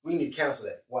 We need to cancel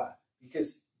that. Why?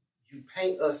 Because you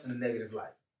paint us in a negative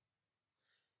light.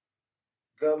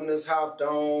 Governors hopped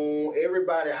on,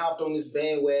 everybody hopped on this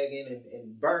bandwagon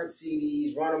and burnt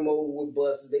CDs, run them over with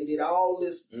buses. They did all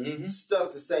this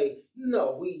stuff to say,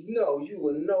 no, you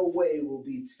in no way will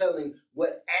be telling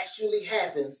what actually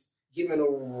happens, giving a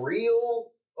real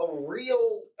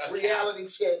reality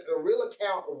check, a real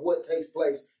account of what takes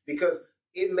place, because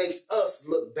it makes us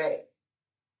look bad.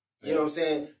 You know what I'm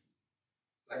saying?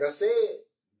 Like I said,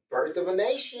 Birth of a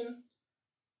Nation.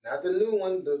 Not the new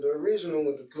one, the original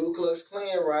with the Ku Klux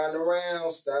Klan riding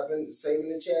around,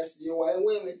 saving the chastity of white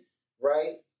women,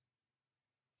 right?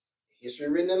 History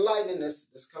written in lightning, that's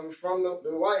coming from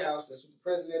the White House. That's what the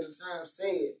president at the time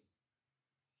said.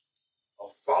 A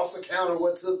false account of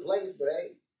what took place, but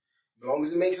hey, as long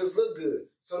as it makes us look good.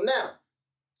 So now,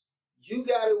 you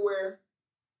got it where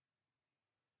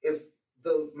if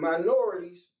the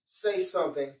minorities say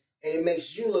something and it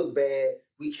makes you look bad,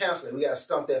 we cancel it. We got to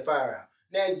stomp that fire out.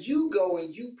 Now you go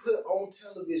and you put on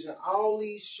television all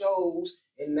these shows,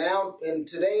 and now in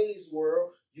today's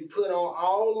world, you put on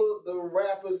all of the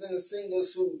rappers and the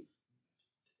singers who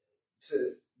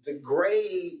to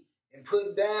degrade and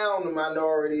put down the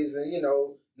minorities, and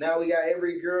now we got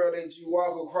every girl that you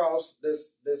walk across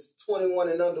that's 21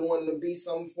 and under wanting to be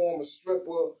some form of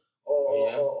stripper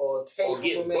or take or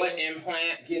get butt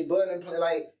implant. Get butt implant.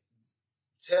 Like,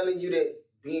 telling you that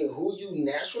being who you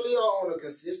naturally are on a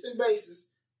consistent basis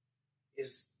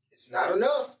is it's not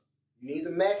enough. You need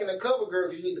the Mac and the cover girl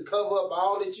because you need to cover up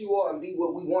all that you are and be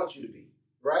what we want you to be,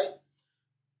 right?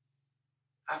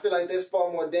 I feel like that's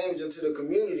far more damaging to the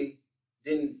community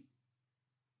than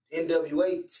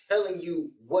NWA telling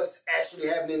you what's actually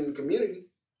happening in the community.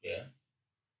 Yeah.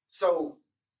 So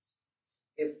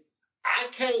if I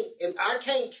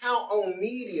can't count on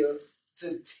media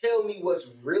to tell me what's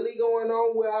really going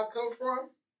on where I come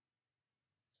from,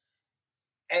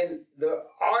 and the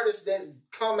artists that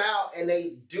come out and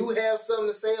they do have something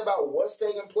to say about what's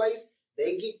taking place,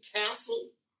 they get canceled.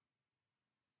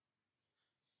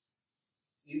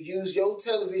 You use your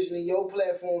television and your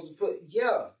platforms to put,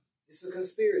 it's a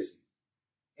conspiracy.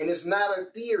 And it's not a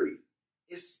theory.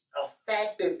 It's a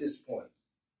fact at this point.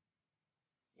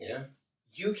 Yeah.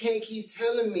 You can't keep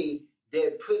telling me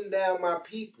that putting down my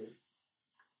people,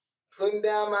 putting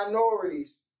down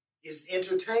minorities is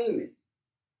entertainment.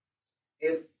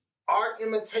 If art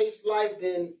imitates life,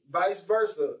 then vice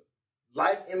versa.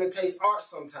 Life imitates art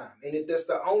sometime. And if that's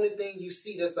the only thing you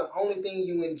see, that's the only thing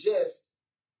you ingest,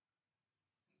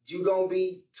 you're gonna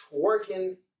be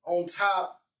twerking on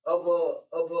top of a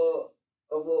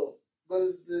what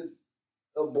is the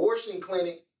abortion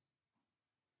clinic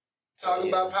talking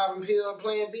about popping pills and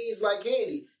playing bees like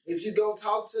candy. If you go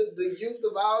talk to the youth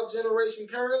of our generation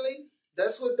currently,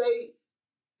 that's how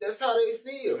they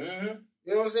feel. Mm-hmm.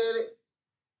 You know what I'm saying?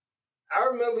 I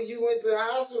remember you went to the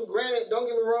hospital. Granted, don't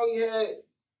get me wrong, you had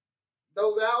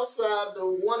those outside, the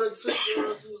one or two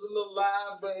girls who was a little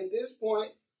live, but at this point,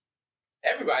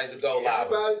 everybody's a go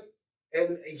live.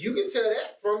 And you can tell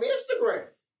that from Instagram.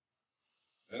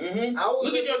 Mm-hmm.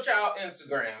 Look at your child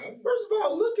Instagram. First of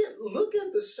all, look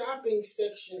at the shopping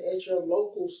section at your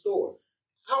local store.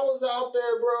 I was out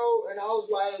there, bro, and I was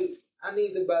like, I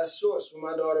need to buy shorts for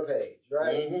my daughter Paige,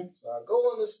 right? Mm-hmm. So I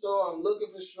go in the store, I'm looking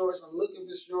for shorts.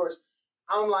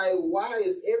 I'm like, why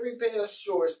is every pair of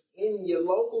shorts in your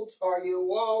local Target,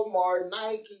 Walmart,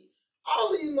 Nike,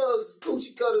 all these mugs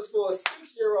coochie cutters for a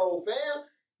 6-year-old, fam?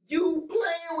 You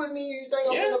playing with me, you think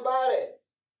I'm gonna buy that?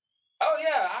 Oh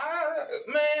yeah,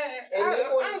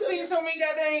 I've seen so many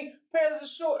goddamn pairs of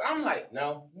shorts. I'm like,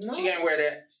 no, she can't wear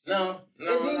that. No,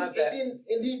 not that. And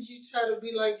then you try to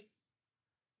be like,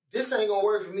 this ain't gonna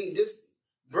work for me.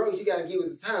 Bro, you gotta get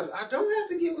with the times. I don't have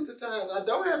to get with the times. I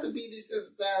don't have to be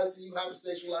desensitized to you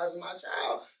hypersexualizing my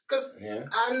child. Because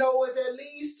I know what that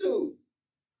leads to.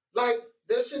 Like,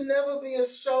 there should never be a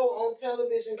show on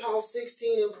television called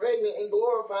 16 and Pregnant and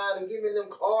glorifying and giving them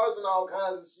cars and all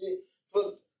kinds of shit.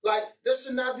 Like, there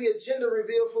should not be a gender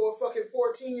reveal for a fucking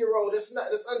 14-year-old. That's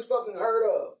unfucking heard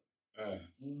of.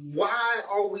 Why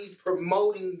are we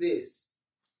promoting this?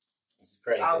 It's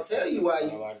crazy. I'll tell you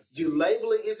why. You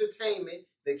label it entertainment.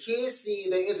 The kids see it,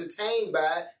 they're entertained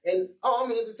by it, and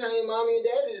I'm entertaining mommy and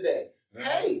daddy today. Mm-hmm.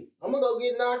 Hey, I'm gonna go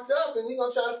get knocked up and we're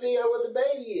gonna try to figure out what the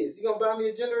baby is. You gonna buy me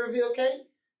a gender reveal cake?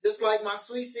 Just like my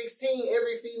sweet 16,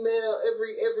 every female,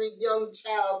 every young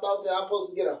child thought that I'm supposed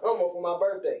to get a Hummer for my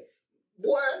birthday.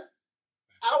 Boy,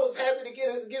 I was happy to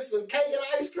get some cake and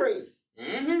ice cream.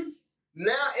 Mm-hmm.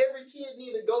 Now every kid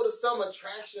need to go to some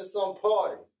attraction, some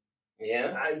party.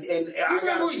 Yeah. You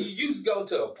remember when you used to go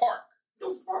to a park?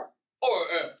 Those park. Or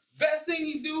best thing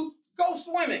you do, go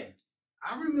swimming.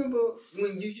 I remember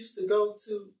when you used to go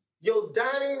to your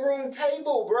dining room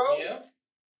table, bro. Yeah.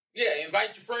 Yeah,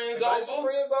 invite your friends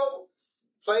over.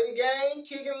 Play the game,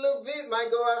 kick it a little bit, might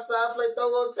go outside, play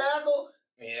throw tackle.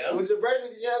 Yeah. Was your birthday?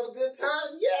 Did you have a good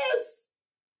time? Yes.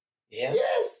 Yeah.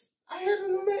 Yes. I had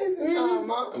an amazing time,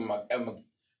 Mom.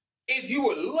 If you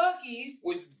were lucky,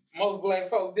 which most black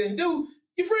folk didn't do,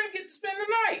 your friend get to spend the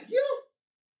night.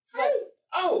 Yeah. Hey.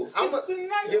 Spend the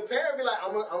night. Your parent be like,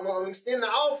 I'm gonna extend the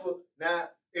offer. Now,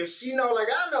 if she know like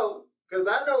I know, because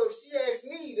I know if she asks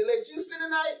me to let you spend the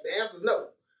night, the answer's no.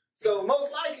 So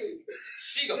most likely,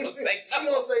 she gonna say no. She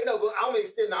gonna say no, but I'm gonna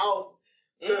extend the offer.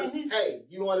 Because, hey,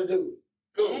 you want to do it.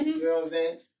 Cool. Mm-hmm. You know what I'm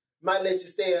saying? Might let you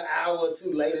stay an hour or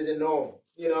two later than normal.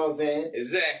 You know what I'm saying?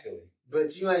 Exactly.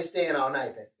 But you ain't staying all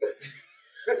night, man.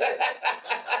 That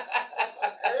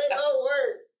ain't gonna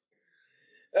work.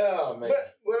 Oh, man.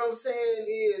 But what I'm saying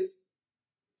is,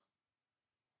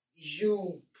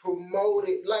 you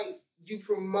promoted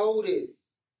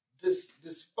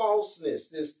this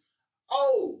falseness,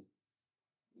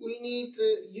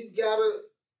 you gotta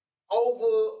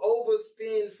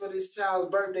overspend for this child's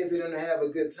birthday for them to have a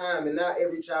good time, and not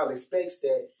every child expects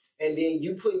that, and then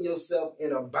you putting yourself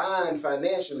in a bind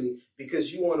financially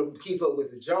because you want to keep up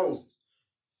with the Joneses.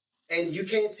 And you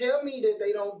can't tell me that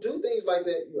they don't do things like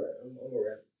that. You're right, I'm gonna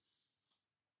wrap it.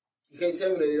 can't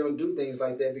tell me that they don't do things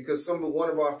like that, because one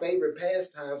of our favorite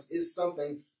pastimes is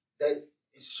something that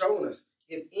is shown us.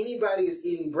 If anybody is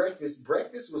eating breakfast,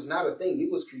 breakfast was not a thing. It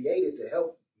was created to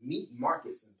help meat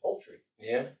markets and poultry.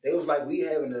 Yeah. It was like, we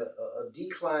having a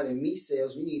decline in meat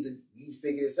sales. We need to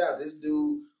figure this out. This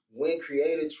dude went,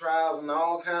 created trials and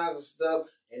all kinds of stuff,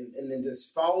 and then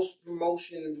just false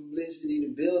promotion and publicity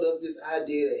to build up this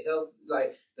idea that health,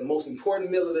 like the most important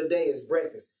meal of the day is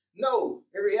breakfast. No,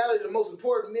 in reality, the most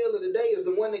important meal of the day is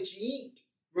the one that you eat,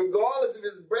 regardless if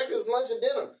it's breakfast, lunch, or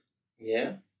dinner.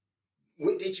 Yeah.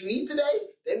 What did you eat today?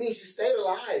 That means you stayed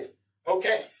alive.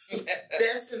 Okay?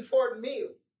 That's the important meal.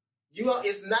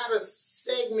 It's not a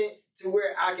segment to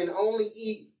where I can only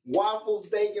eat waffles,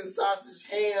 bacon, sausage,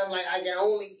 ham. Like, I can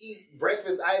only eat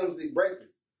breakfast items at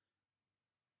breakfast.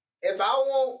 If I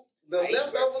want the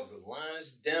leftovers, lunch,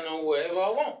 dinner, whatever I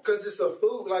want, because it's a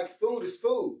food. Like, food is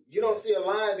food. You don't see a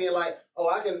line being like, oh,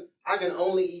 I can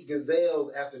only eat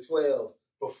gazelles after 12.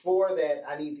 Before that,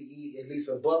 I need to eat at least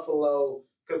a buffalo,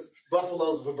 because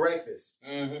buffalo's for breakfast.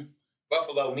 Mm-hmm.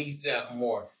 Buffalo meat's out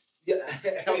more. Yeah,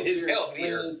 it's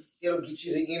healthier. Sweet. It'll get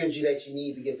you the energy that you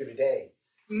need to get through the day.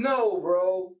 No,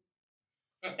 bro.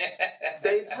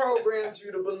 They programmed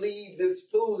you to believe this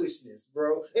foolishness,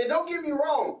 bro. And don't get me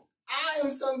wrong. I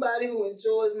am somebody who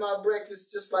enjoys my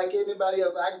breakfast just like anybody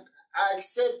else. I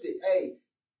accept it. Hey,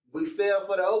 we fell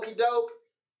for the okie doke,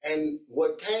 and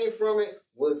what came from it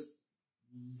was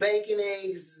bacon,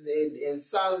 eggs, and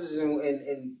sausage,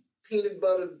 and peanut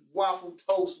butter, waffle,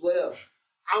 toast, whatever.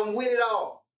 I'm with it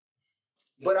all.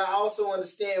 But I also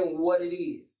understand what it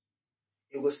is.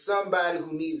 It was somebody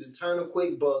who needed to turn a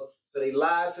quick buck, so they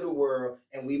lied to the world,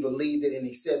 and we believed it and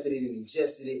accepted it and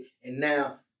ingested it, and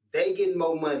now they getting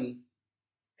more money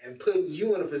and putting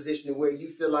you in a position where you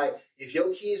feel like if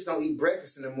your kids don't eat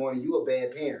breakfast in the morning, you a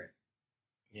bad parent.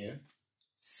 Yeah.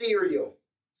 Cereal,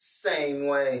 same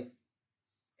way.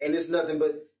 And it's nothing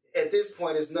but, at this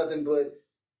point, it's nothing but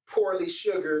poorly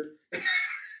sugared.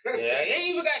 Yeah, it ain't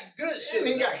even got good sugar. It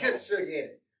ain't got good sugar in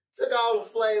it. Took all the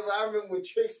flavor. I remember when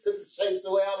Trix took the shapes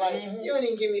away. I was like, you ain't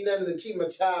even give me nothing to keep my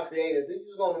child creative. They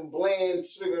just want them bland,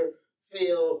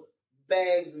 sugar-filled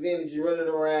bags of energy running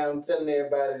around telling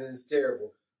everybody that it's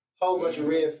terrible. Whole bunch of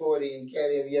red 40 and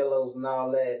cadmium yellows and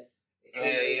all that.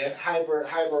 And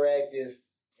hyperactive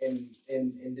and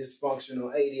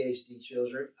dysfunctional ADHD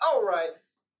children. All right.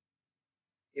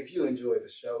 If you enjoyed the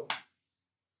show,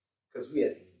 because we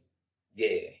had to.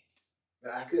 Yeah.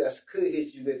 Now, I could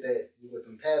hit you with that, with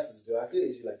them passes, though. I could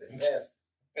hit you like that pass.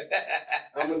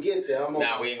 I'm going to get there.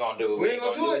 Nah, we ain't going to do it. We ain't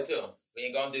going to do it to them. We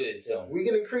ain't going to do it to them. We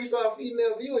can increase our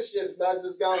female viewership if I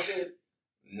just go ahead.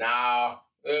 Nah.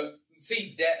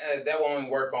 See, that won't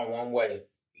work on one way.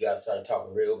 You got to start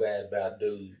talking real bad about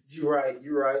dudes. You're right.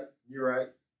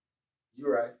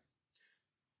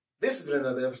 This has been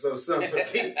another episode of Something for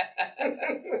Pete.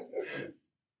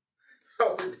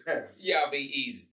 Oh, damn. Y'all be easy.